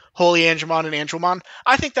 Lilymon, Holy Angemon, and Angelmon.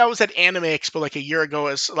 I think that was at Anime Expo like a year ago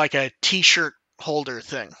as like a t-shirt holder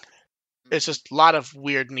thing. It's just a lot of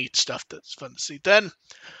weird, neat stuff that's fun to see. Then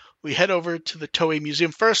we head over to the Toei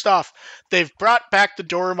Museum. First off, they've brought back the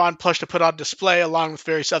Doraemon plush to put on display along with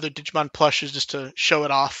various other Digimon plushes just to show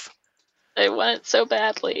it off. I want it so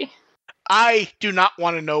badly. I do not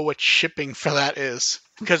want to know what shipping for that is.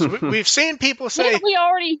 Because we've seen people say... Didn't we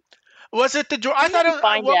already... Was it the... I thought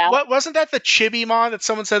it wasn't that the Chibimon that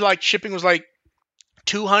someone said like shipping was like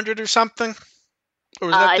 200 or something? Or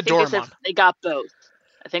was that the Doraemon? They got both.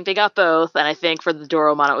 I think they got both, and I think for the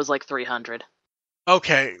Doraemon it was like 300.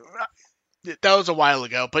 Okay. That was a while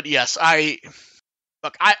ago, but yes,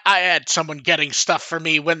 Look, I had someone getting stuff for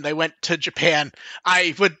me when they went to Japan.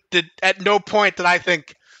 At no point did I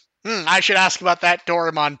think, I should ask about that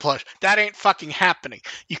Doraemon plush. That ain't fucking happening.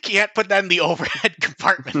 You can't put that in the overhead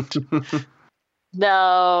compartment.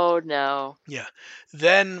 No. Yeah.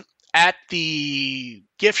 Then at the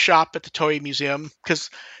gift shop at the Toei Museum, because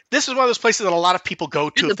this is one of those places that a lot of people go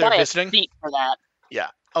to if they're visiting. Seat for that. Yeah.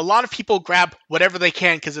 A lot of people grab whatever they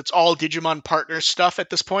can because it's all Digimon partner stuff at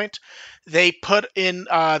this point. They put in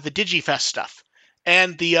the DigiFest stuff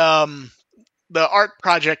and the art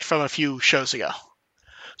project from a few shows ago.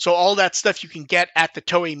 So all that stuff you can get at the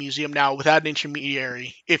Toei Museum now without an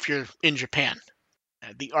intermediary if you're in Japan.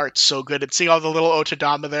 And the art's so good. And seeing all the little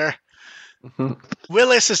Otodama there. Mm-hmm.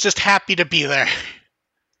 Willis is just happy to be there.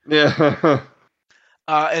 Yeah.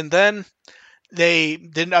 And then they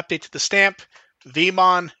did an update to the stamp.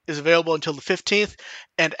 VMon is available until the 15th.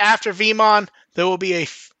 And after VMon, there will be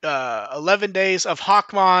 11 days of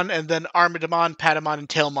Hawkmon, and then Armadamon, Patamon, and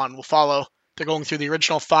Tailmon will follow. They're going through the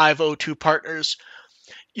original 502 partners.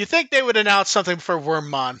 You think they would announce something for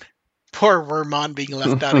Wormmon. Poor Wormmon being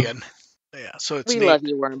left out again. Yeah, so it's We neat. love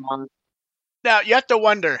you, Wormmon. Now, you have to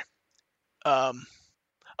wonder.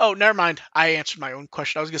 Oh, never mind. I answered my own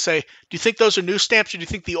question. I was going to say, do you think those are new stamps, or do you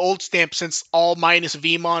think the old stamps, since all minus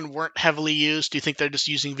VMon weren't heavily used, do you think they're just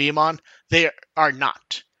using VMon? They are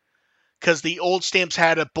not. Because the old stamps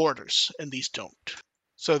had borders, and these don't.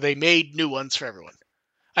 So they made new ones for everyone.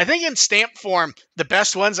 I think in stamp form, the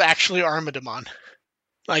best ones actually are Armadamon.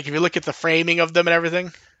 Like, if you look at the framing of them and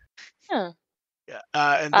everything. Yeah. Yeah.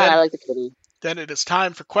 And I then, like the kitty. then it is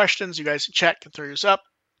time for questions. You guys can chat, can throw yours up.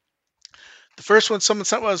 The first one someone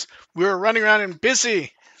sent was, we were running around and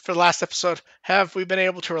busy for the last episode. Have we been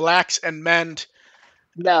able to relax and mend?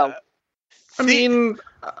 No. I mean,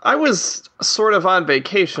 I was sort of on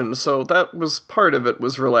vacation, so that was part of it,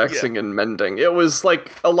 was relaxing and mending. It was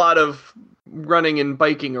like a lot of running and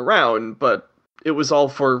biking around, but it was all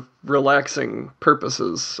for relaxing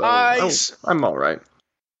purposes, so I'm all right.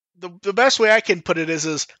 The best way I can put it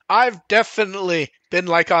is I've definitely been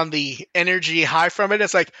like on the energy high from it.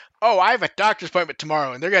 It's like, oh, I have a doctor's appointment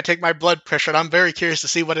tomorrow, and they're going to take my blood pressure, and I'm very curious to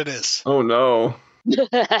see what it is. Oh, no.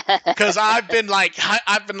 Because I've been like,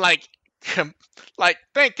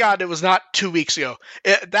 thank God it was not 2 weeks ago.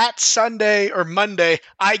 That Sunday or Monday,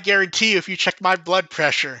 I guarantee you, if you checked my blood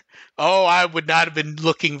pressure, I would not have been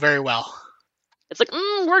looking very well. It's like,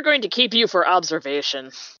 we're going to keep you for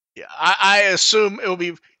observation. Yeah, I assume it will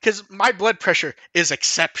be, because my blood pressure is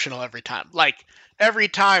exceptional every time. Like, every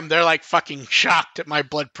time they're like fucking shocked at my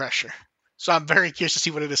blood pressure. So I'm very curious to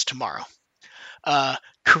see what it is tomorrow.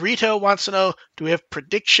 Carito wants to know, do we have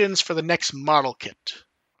predictions for the next model kit?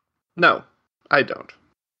 No, I don't.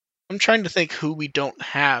 I'm trying to think who we don't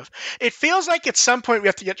have. It feels like at some point we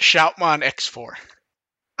have to get Shoutmon X4.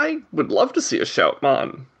 I would love to see a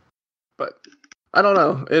Shoutmon, but I don't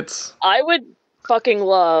know. I would fucking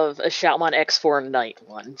love a Shoutmon X4 Knight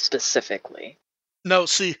one, specifically. No,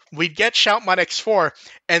 see, we get Shoutmon X4,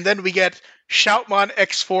 and then we get Shoutmon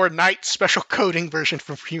X4 Knight special coding version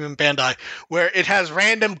from Premium Bandai, where it has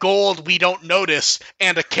random gold we don't notice,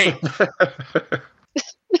 and a cape.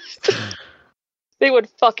 They would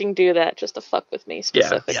fucking do that just to fuck with me,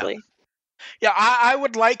 specifically. Yeah, I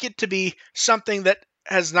would like it to be something that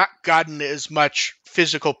has not gotten as much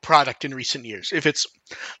physical product in recent years. If it's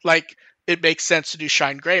like, it makes sense to do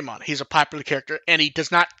Shine Greymon. He's a popular character, and he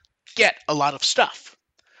does not get a lot of stuff.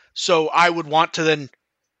 So I would want to then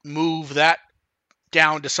move that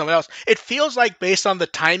down to someone else. It feels like, based on the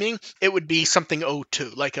timing, it would be something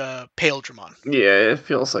O2, like a Pale Dramon. Yeah, it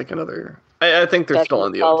feels like another... I think they're still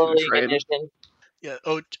on the O2 train. Yeah,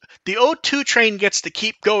 the O2 train gets to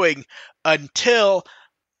keep going until,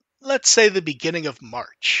 let's say, the beginning of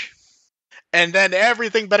March. And then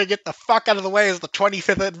everything better get the fuck out of the way as the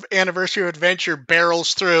 25th anniversary of Adventure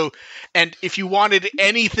barrels through. And if you wanted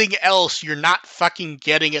anything else, you're not fucking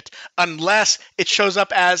getting it unless it shows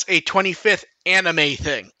up as a 25th anime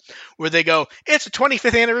thing, where they go, it's a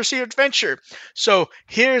 25th anniversary of Adventure. So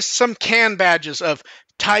here's some can badges of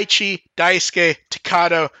Taichi, Daisuke,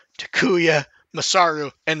 Takado, Takuya,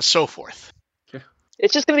 Masaru, and so forth.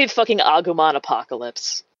 It's just gonna be fucking Agumon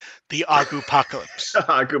Apocalypse. The Agupocalypse.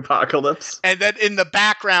 Agupocalypse. And then in the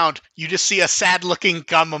background, you just see a sad-looking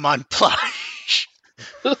Gamamon plush.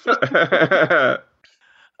 Let's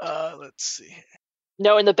see.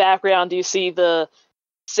 No, in the background, you see the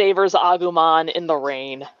Savers Agumon in the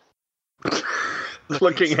rain.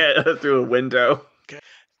 Looking at through a window. Okay.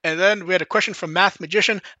 And then we had a question from Math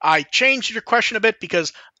Magician. I changed your question a bit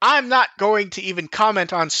because I'm not going to even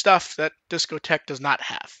comment on stuff that Discotech does not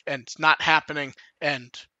have. And it's not happening. And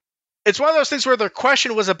it's one of those things where the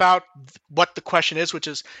question was about what the question is, which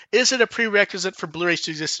is it a prerequisite for Blu-rays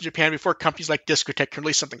to exist in Japan before companies like Discotech can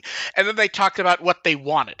release something? And then they talked about what they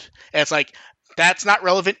wanted. And it's like, that's not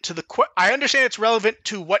relevant to the I understand it's relevant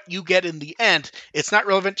to what you get in the end. It's not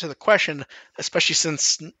relevant to the question, especially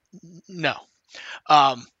since no.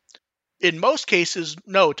 In most cases,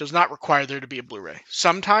 no, it does not require there to be a Blu-ray.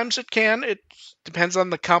 Sometimes it can. It depends on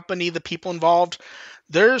the company, the people involved.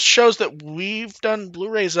 There's shows that we've done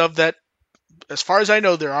Blu-rays of that, as far as I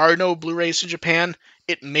know, there are no Blu-rays in Japan.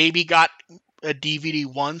 It maybe got a DVD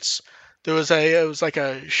once. It was like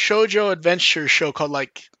a shoujo adventure show called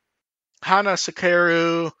like Hana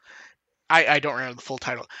Sakeru. I don't remember the full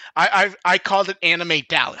title. I called it Anime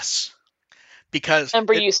Dallas because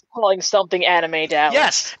Remember you calling something Anime Dallas.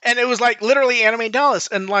 yes, and it was like literally Anime Dallas,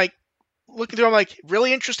 and like looking through, I'm like,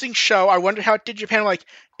 really interesting show. I wonder how it did Japan. Like,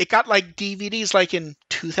 it got like DVDs like in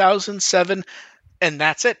 2007, and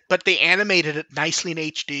that's it. But they animated it nicely in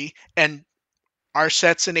HD, and our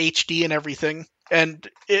sets in HD and everything. And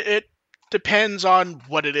it depends on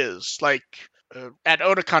what it is. Like at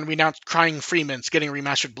Otakon, we announced Crying Freeman's getting a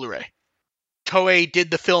remastered Blu-ray. Toei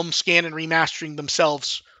did the film scan and remastering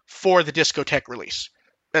themselves for the Discotheque release.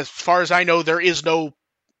 As far as I know, there is no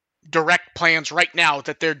direct plans right now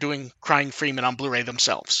that they're doing Crying Freeman on Blu-ray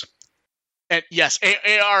themselves. And yes,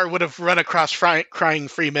 AR would have run across Crying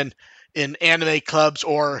Freeman in anime clubs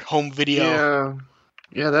or home video.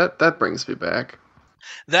 Yeah, that brings me back.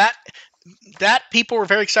 That people were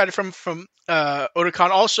very excited from Otakon.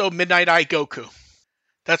 Also, Midnight Eye Goku.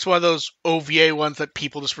 That's one of those OVA ones that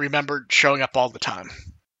people just remembered showing up all the time.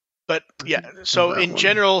 But yeah, so in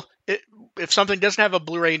general, if something doesn't have a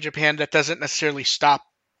Blu-ray in Japan, that doesn't necessarily stop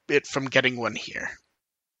it from getting one here.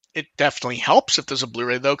 It definitely helps if there's a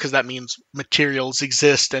Blu-ray, though, because that means materials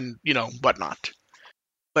exist and, whatnot.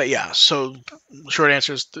 But yeah, so short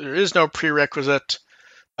answer is there is no prerequisite.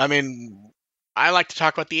 I mean, I like to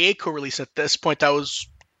talk about the Eiko release at this point. That was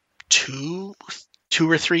two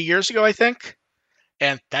or 3 years ago, I think.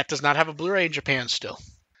 And that does not have a Blu-ray in Japan still.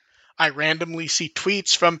 I randomly see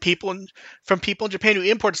tweets from people in Japan who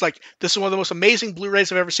import. It's like, this is one of the most amazing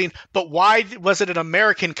Blu-rays I've ever seen, but why was it an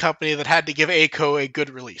American company that had to give Eiko a good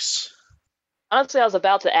release? Honestly, I was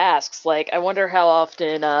about to ask. Like, I wonder how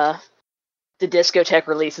often the Discotheque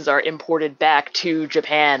releases are imported back to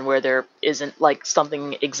Japan where there isn't like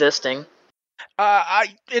something existing.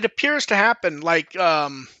 It appears to happen. Like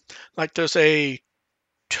there's a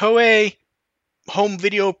Toei home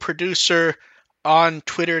video producer on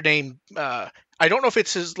Twitter named I don't know if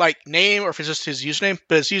it's his like name or if it's just his username,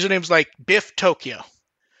 but his username's like Biff Tokyo.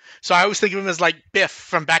 So I always think of him as like Biff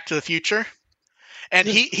from Back to the Future, and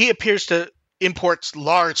he appears to import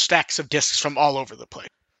large stacks of discs from all over the place.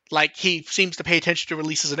 Like, he seems to pay attention to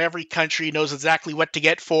releases in every country, knows exactly what to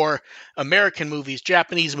get for American movies,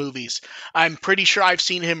 Japanese movies. I'm pretty sure I've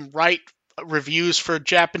seen him write reviews for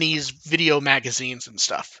Japanese video magazines and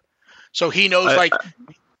stuff. So he knows,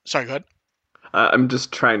 sorry, go ahead. I'm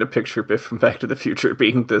just trying to picture Biff from Back to the Future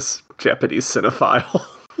being this Japanese cinephile.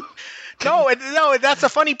 No, that's the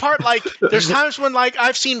funny part. Like, there's times when, like,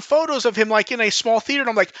 I've seen photos of him, like, in a small theater, and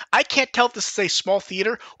I'm like, I can't tell if this is a small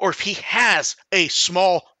theater or if he has a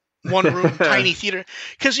small one-room tiny theater.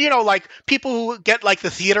 Because, like, people who get, like,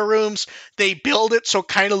 the theater rooms, they build it so it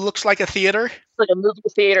kind of looks like a theater. Like a movie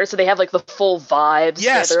theater, so they have, like, the full vibes.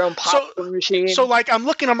 Yes. They have their own popcorn machine. So, like, I'm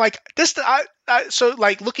looking, I'm like, so,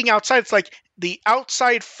 like, looking outside, it's like, the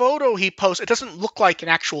outside photo he posts, it doesn't look like an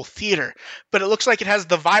actual theater, but it looks like it has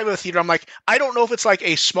the vibe of a theater. I'm like, I don't know if it's like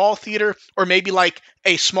a small theater or maybe like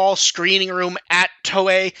a small screening room at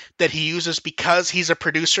Toei that he uses because he's a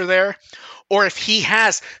producer there, or if he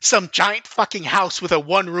has some giant fucking house with a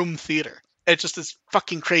one-room theater. It just is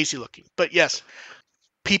fucking crazy looking. But yes,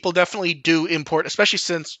 people definitely do import, especially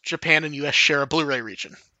since Japan and US share a Blu-ray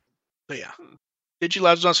region. But yeah.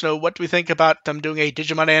 Digilabs wants to know, what do we think about them doing a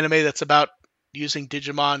Digimon anime that's about using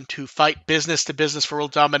Digimon to fight business to business for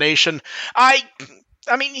world domination? I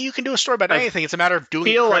mean, you can do a story about anything. It's a matter of doing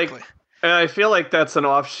it correctly. I feel like that's an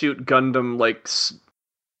offshoot Gundam, like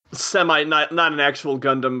not an actual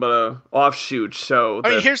Gundam, but a offshoot show.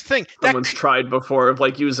 I mean, here's the thing. Someone's tried before of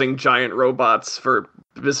like using giant robots for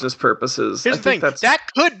business purposes. Here's the thing. That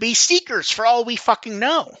could be Seekers for all we fucking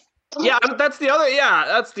know. Yeah, that's the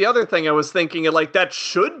other thing I was thinking. Like, that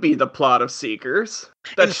should be the plot of Seekers.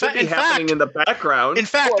 That should be happening in the background. In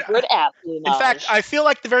fact, I feel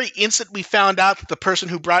like the very instant we found out that the person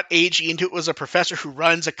who brought AG into it was a professor who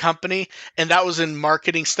runs a company, and that was in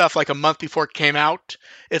marketing stuff like a month before it came out.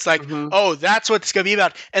 It's like, oh, that's what it's going to be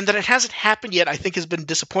about. And that it hasn't happened yet, I think, has been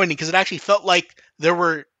disappointing, because it actually felt like there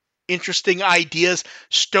were interesting ideas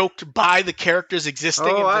stoked by the characters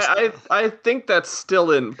existing. I think that's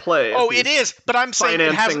still in play. Oh, it is, but I'm saying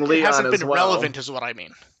it hasn't been relevant, is what I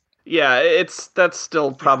mean. Yeah, that's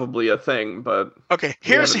still probably a thing, but okay.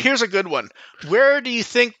 Here's a good one. Where do you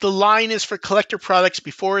think the line is for collector products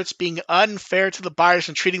before it's being unfair to the buyers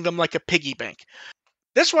and treating them like a piggy bank?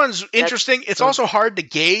 This one's interesting. It's also hard to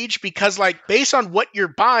gauge because, like, based on what you're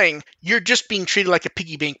buying, you're just being treated like a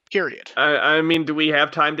piggy bank, period. I mean, do we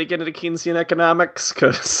have time to get into Keynesian economics?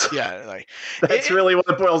 Because that's really what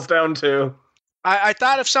it boils down to. I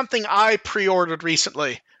thought of something I pre-ordered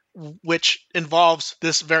recently, which involves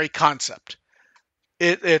this very concept.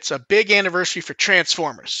 It's a big anniversary for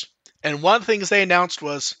Transformers. And one of the things they announced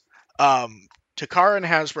was Takara and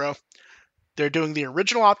Hasbro They're doing the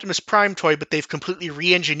original Optimus Prime toy, but they've completely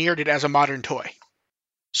re-engineered it as a modern toy.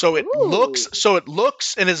 So it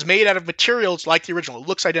looks and is made out of materials like the original. It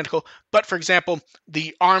looks identical, but for example,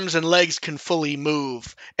 the arms and legs can fully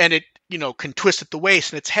move, and it can twist at the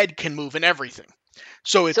waist, and its head can move, and everything.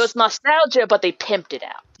 So it's nostalgia, but they pimped it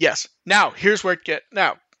out. Yes. Now here's where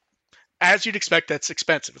as you'd expect, that's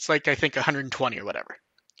expensive. It's like I think 120 or whatever.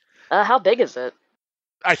 How big is it?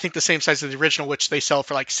 I think the same size as the original, which they sell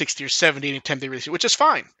for like 60 or 70 anytime they release it, which is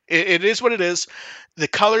fine. It is what it is. The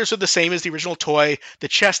colors are the same as the original toy. The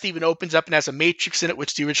chest even opens up and has a matrix in it,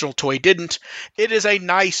 which the original toy didn't. It is a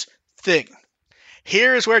nice thing.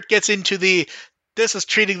 Here's where it gets into this is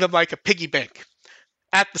treating them like a piggy bank.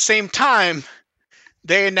 At the same time,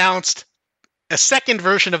 they announced a second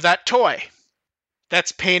version of that toy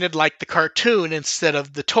that's painted like the cartoon instead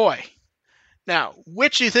of the toy. Now,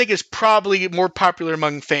 which do you think is probably more popular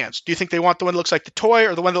among fans? Do you think they want the one that looks like the toy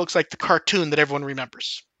or the one that looks like the cartoon that everyone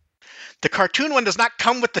remembers? The cartoon one does not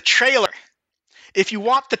come with the trailer. If you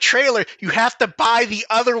want the trailer, you have to buy the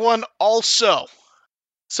other one also.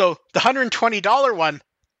 So the $120 one,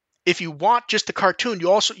 if you want just the cartoon,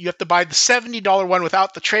 you have to buy the $70 one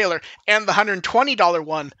without the trailer and the $120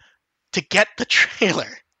 one to get the trailer,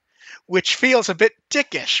 which feels a bit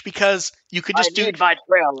dickish because you could just need my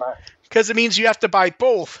trailer. Because it means you have to buy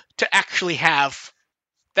both to actually have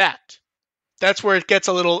that. That's where it gets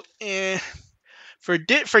a little For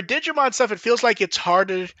Digimon stuff, it feels like it's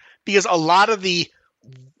harder because a lot of the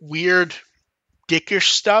weird, dickish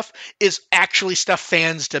stuff is actually stuff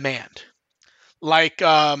fans demand. Like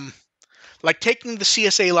taking the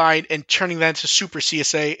CSA line and turning that into Super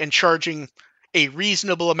CSA and charging a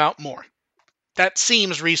reasonable amount more. That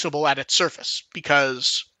seems reasonable at its surface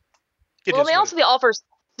because they offer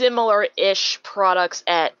similar-ish products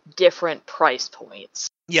at different price points.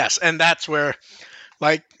 Yes, and that's where,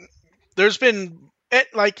 there's been,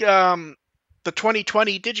 the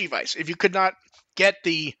 2020 Digivice. If you could not get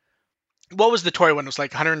what was the toy one? It was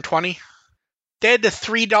like 120? They had the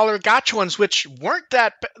 $3 gotcha ones, which weren't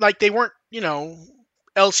they weren't,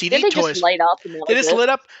 LCD Didn't they toys. Just light up? They just lit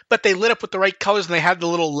up, but they lit up with the right colors, and they had the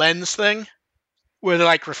little lens thing where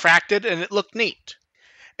they're refracted, and it looked neat.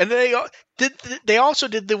 And they also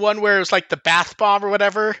did the one where it was like the bath bomb or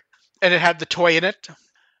whatever, and it had the toy in it.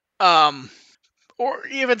 Or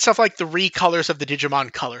even stuff like the recolors of the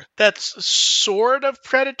Digimon color. That's sort of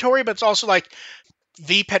predatory, but it's also like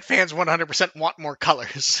VPET fans 100% want more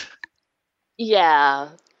colors. Yeah.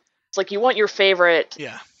 It's like you want your favorite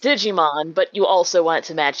Digimon, but you also want it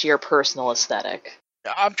to match your personal aesthetic.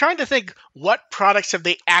 I'm trying to think what products have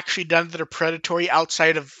they actually done that are predatory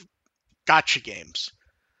outside of gacha games.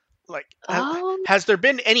 Has there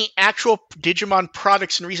been any actual Digimon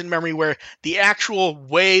products in recent memory where the actual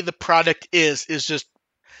way the product is just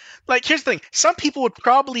here's the thing. Some people would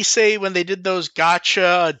probably say when they did those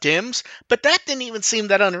gacha dims, but that didn't even seem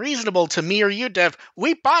that unreasonable to me or you, Dev.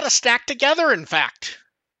 We bought a stack together, in fact.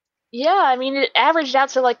 Yeah, I mean, it averaged out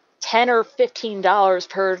to $10 or $15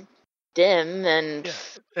 per dim, and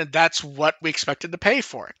that's what we expected to pay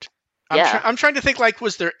for it. I'm trying to think,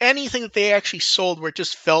 was there anything that they actually sold where it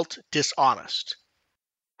just felt dishonest?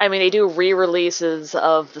 I mean, they do re-releases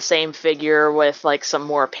of the same figure with, some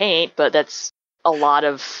more paint, but that's a lot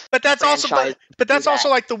of But that's also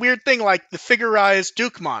the weird thing, the figurized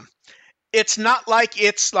Dukemon. It's not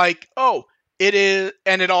it's it is,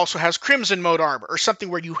 and it also has Crimson Mode armor, or something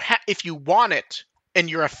where if you want it, and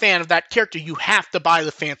you're a fan of that character, you have to buy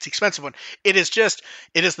the fancy expensive one. It is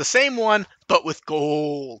the same one, but with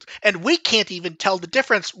gold. And we can't even tell the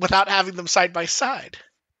difference without having them side by side.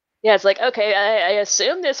 Yeah, it's okay, I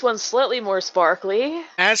assume this one's slightly more sparkly.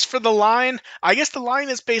 As for the line, I guess the line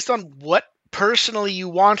is based on what personally you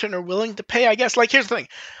want and are willing to pay, I guess. Here's the thing.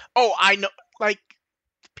 Oh, I know,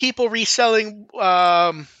 people reselling,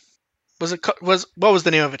 what was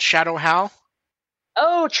the name of it? Shadow Hal?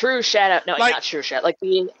 Oh, True Shadow. No, not True Shadow.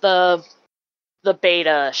 The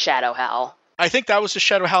beta Shadow Hal. I think that was the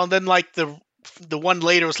Shadow Hal, and then the one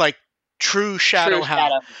later was True Shadow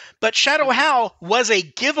Hal. But Shadow Hal was a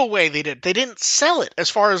giveaway they did. They didn't sell it, as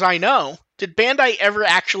far as I know. Did Bandai ever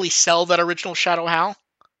actually sell that original Shadow Hal?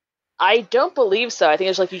 I don't believe so. I think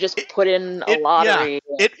it's you just put in a lottery.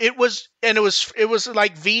 Yeah. It was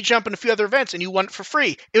like V-Jump and a few other events, and you won it for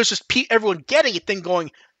free. It was just everyone getting it, then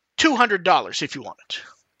going $200 if you want it.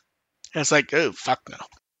 And it's oh, fuck no.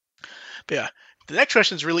 But yeah, the next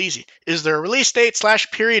question is really easy. Is there a release date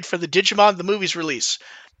 / period for the Digimon the movie's release?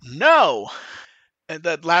 No. And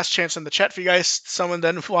that last chance in the chat for you guys, someone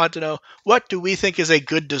then wanted to know, what do we think is a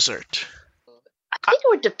good dessert? I think it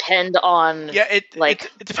would depend on Yeah, it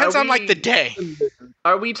depends on like the day.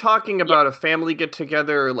 Are we talking about a family get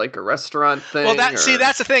together or like a restaurant thing? Well, that's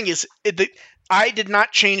the thing is I did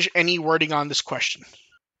not change any wording on this question.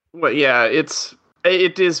 Well, yeah,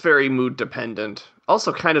 it is very mood dependent.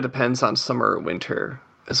 Also, kind of depends on summer or winter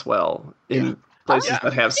as well in places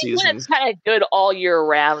that have I think when seasons. it's kind of good all year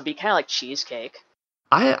round, would be kind of like cheesecake.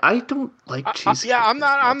 I don't like cheesecake. Yeah, I'm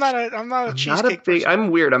not a cheesecake big. person.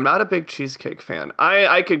 I'm weird. I'm not a big cheesecake fan.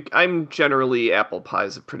 I'm generally apple pie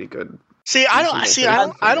is a pretty good.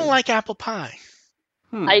 I don't like apple pie.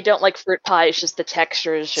 I don't like fruit pie. It's just the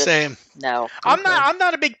texture is just same. No, I'm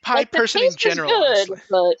not a big pie person in general. Good, honestly.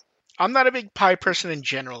 but I'm not a big pie person in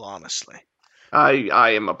general. Honestly,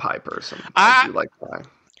 I am a pie person. I do like pie.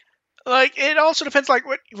 Like it also depends like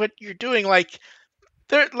what you're doing. Like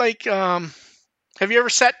there like have you ever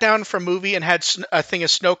sat down for a movie and had a thing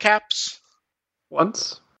of snow caps?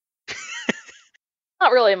 Once.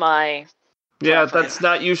 not really my. Yeah, that's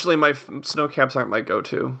not usually my snow caps aren't my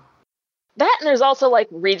go-to. That and there's also like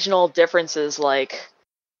regional differences. Like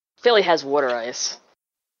Philly has water ice.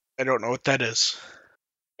 I don't know what that is.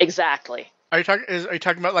 Exactly. Are you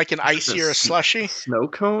talking about like an icy or a slushy snow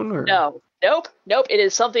cone? Or? No, nope. It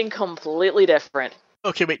is something completely different.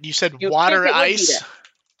 Okay, wait. You said water ice.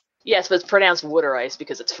 Yes, but it's pronounced water ice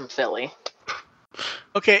because it's from Philly.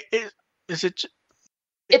 Okay, is it?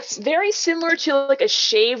 It's very similar to like a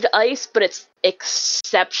shaved ice, but it's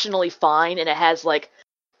exceptionally fine, and it has like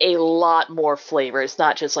a lot more flavor. It's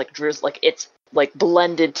not just like it's like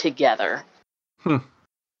blended together.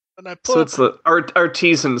 So it's the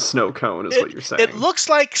artisan snow cone, is what you're saying. It looks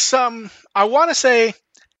like I want to say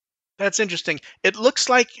that's interesting. It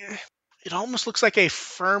almost looks like a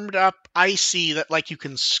firmed up icy that like you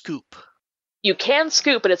can scoop. You can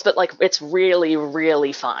scoop it, but it's really,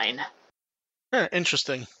 really fine.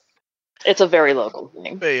 Interesting. It's a very local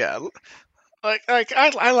thing. But yeah, like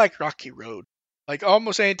I like Rocky Road. Like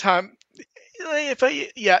almost any time.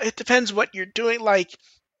 It depends what you're doing. Like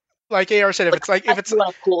AR said, if it's you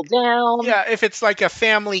want to cool down. Yeah, if it's like a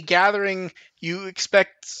family gathering, you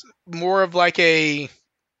expect more of like a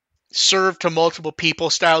serve to multiple people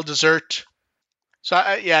style dessert. So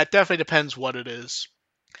it definitely depends what it is.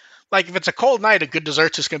 Like if it's a cold night, a good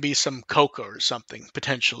dessert's just gonna be some cocoa or something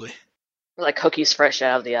potentially. Or like cookies fresh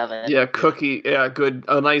out of the oven. Yeah, cookie. Yeah, good.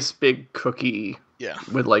 A nice big cookie. Yeah.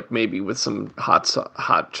 With like maybe with some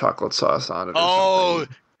hot chocolate sauce on it.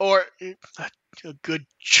 Or a good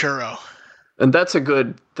churro. And that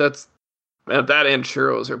and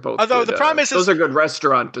churros are both. Although good, the problem is those are good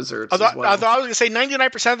restaurant desserts. Although as well. I was gonna say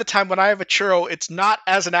 99% of the time when I have a churro, it's not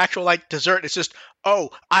as an actual like dessert. It's just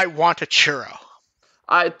I want a churro.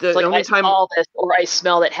 The only time I saw this, or I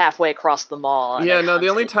smelled it halfway across the mall. Yeah, no. The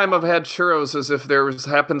only time I've had churros is if there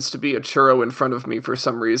happens to be a churro in front of me for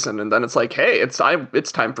some reason, and then it's like, hey, it's time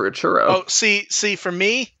for a churro. Oh, see, for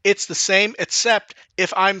me, it's the same, except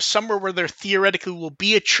if I'm somewhere where there theoretically will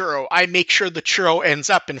be a churro, I make sure the churro ends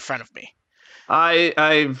up in front of me.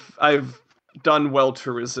 I've done well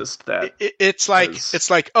to resist that. It's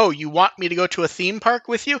like, oh, you want me to go to a theme park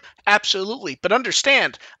with you? Absolutely. But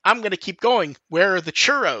understand, I'm going to keep going. Where are the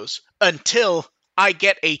churros? Until I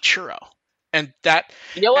get a churro. And that...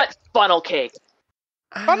 You know what? Funnel cake.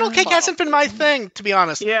 Funnel cake hasn't been my thing, to be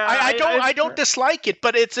honest. Yeah, I don't dislike it,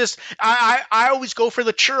 but it's just... I always go for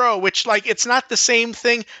the churro, which, like, it's not the same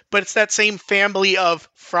thing, but it's that same family of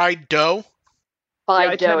fried dough.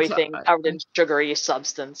 Fried doughy thing covered in sugary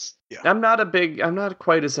substance. Yeah. I'm not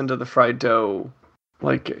quite as into the fried dough.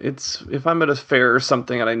 Like if I'm at a fair or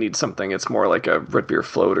something and I need something, it's more like a root beer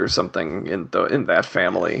float or something in that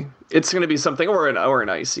family. It's going to be something or an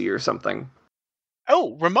icy or something.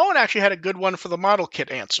 Oh, Ramon actually had a good one for the model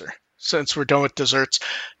kit answer. Since we're done with desserts,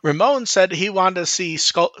 Ramon said he wanted to see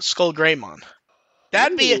Skull Greymon.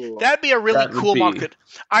 That'd be a really cool model kit.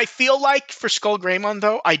 I feel like for Skull Greymon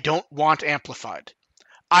though, I don't want amplified.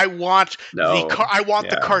 I want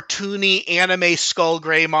the cartoony anime Skull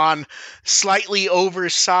Greymon, slightly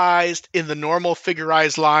oversized in the normal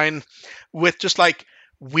figurized line, with just like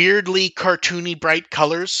weirdly cartoony bright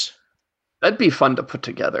colors. That'd be fun to put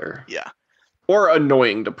together. Yeah. Or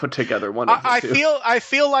annoying to put together. One of the two. I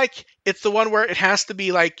feel like it's the one where it has to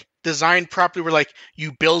be like designed properly, where like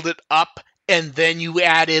you build it up and then you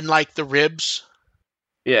add in like the ribs.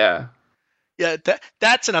 Yeah. Yeah,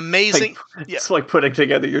 that's an amazing. It's like putting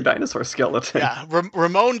together your dinosaur skeleton. Yeah,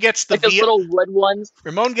 Ramon gets the those little wood ones.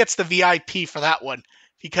 Ramon gets the VIP for that one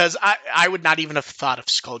because I would not even have thought of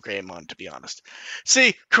Skull Greymon, to be honest.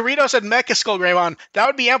 See, Corito said Mecha Skull Greymon. That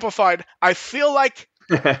would be amplified. I feel like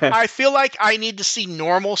I need to see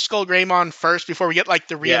normal Skull Greymon first before we get like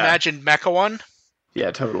the reimagined Mecha one.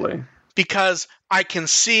 Yeah, totally. Because I can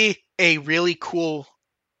see a really cool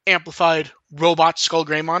amplified robot Skull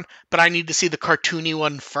Greymon, but I need to see the cartoony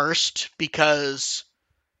one first because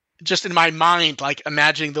just in my mind, like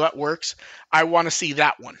imagining that works, I want to see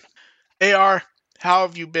that one. AR, how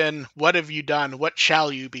have you been? What have you done? What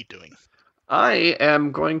shall you be doing? I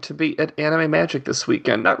am going to be at Anime Magic this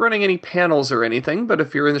weekend. Not running any panels or anything, but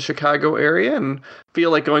if you're in the Chicago area and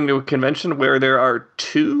feel like going to a convention where there are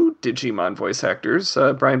 2 Digimon voice actors,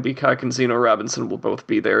 Brian Beacock and Zeno Robinson will both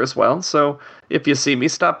be there as well. So if you see me,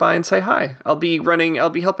 stop by and say hi. I'll be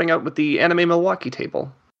helping out with the Anime Milwaukee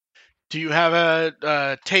table. Do you have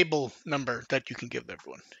a table number that you can give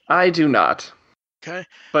everyone? I do not. Okay.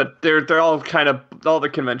 But they're all kind of, all the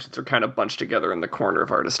conventions are kind of bunched together in the corner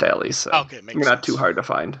of Artist Alley, so Okay, makes not sense. too hard to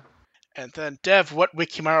find. And then, Dev, what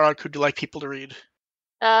Wikimara arc would you like people to read?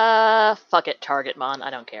 Fuck it, Targetmon.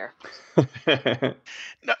 I don't care. Good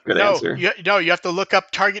answer. You have to look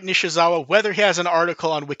up Target Nishizawa, whether he has an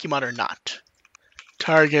article on Wikimon or not.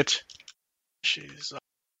 Target Nishizawa.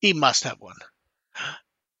 He must have one.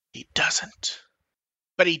 He doesn't.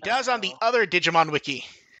 But he does on the other Digimon wiki.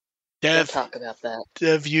 Don't Dev, talk about that.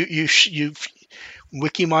 Dev,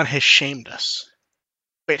 Wikimon has shamed us.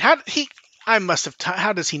 Wait, how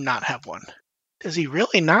does he not have one? Does he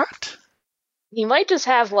really not? He might just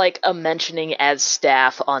have like a mentioning as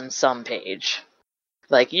staff on some page.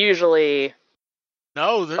 Like usually.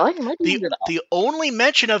 No, the only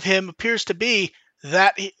mention of him appears to be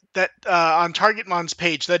that on Targetmon's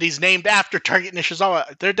page that he's named after Target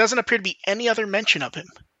Nishizawa. There doesn't appear to be any other mention of him.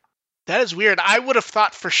 That is weird. I would have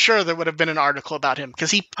thought for sure there would have been an article about him because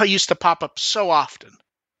he used to pop up so often.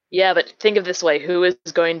 Yeah, but think of it this way: who is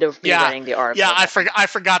going to be writing the article? Yeah, I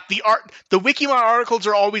forgot the art. The Wikimon articles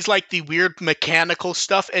are always like the weird mechanical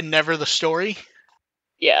stuff and never the story.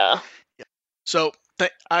 Yeah. So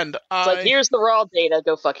it's like here's the raw data.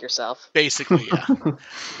 Go fuck yourself. Basically,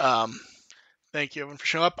 yeah. Thank you everyone for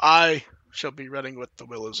showing up. I shall be running with the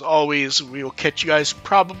will as always. We will catch you guys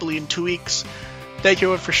probably in 2 weeks. Thank you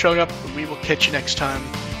everyone for showing up. We will catch you next time.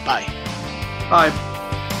 Bye. Bye.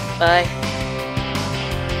 Bye.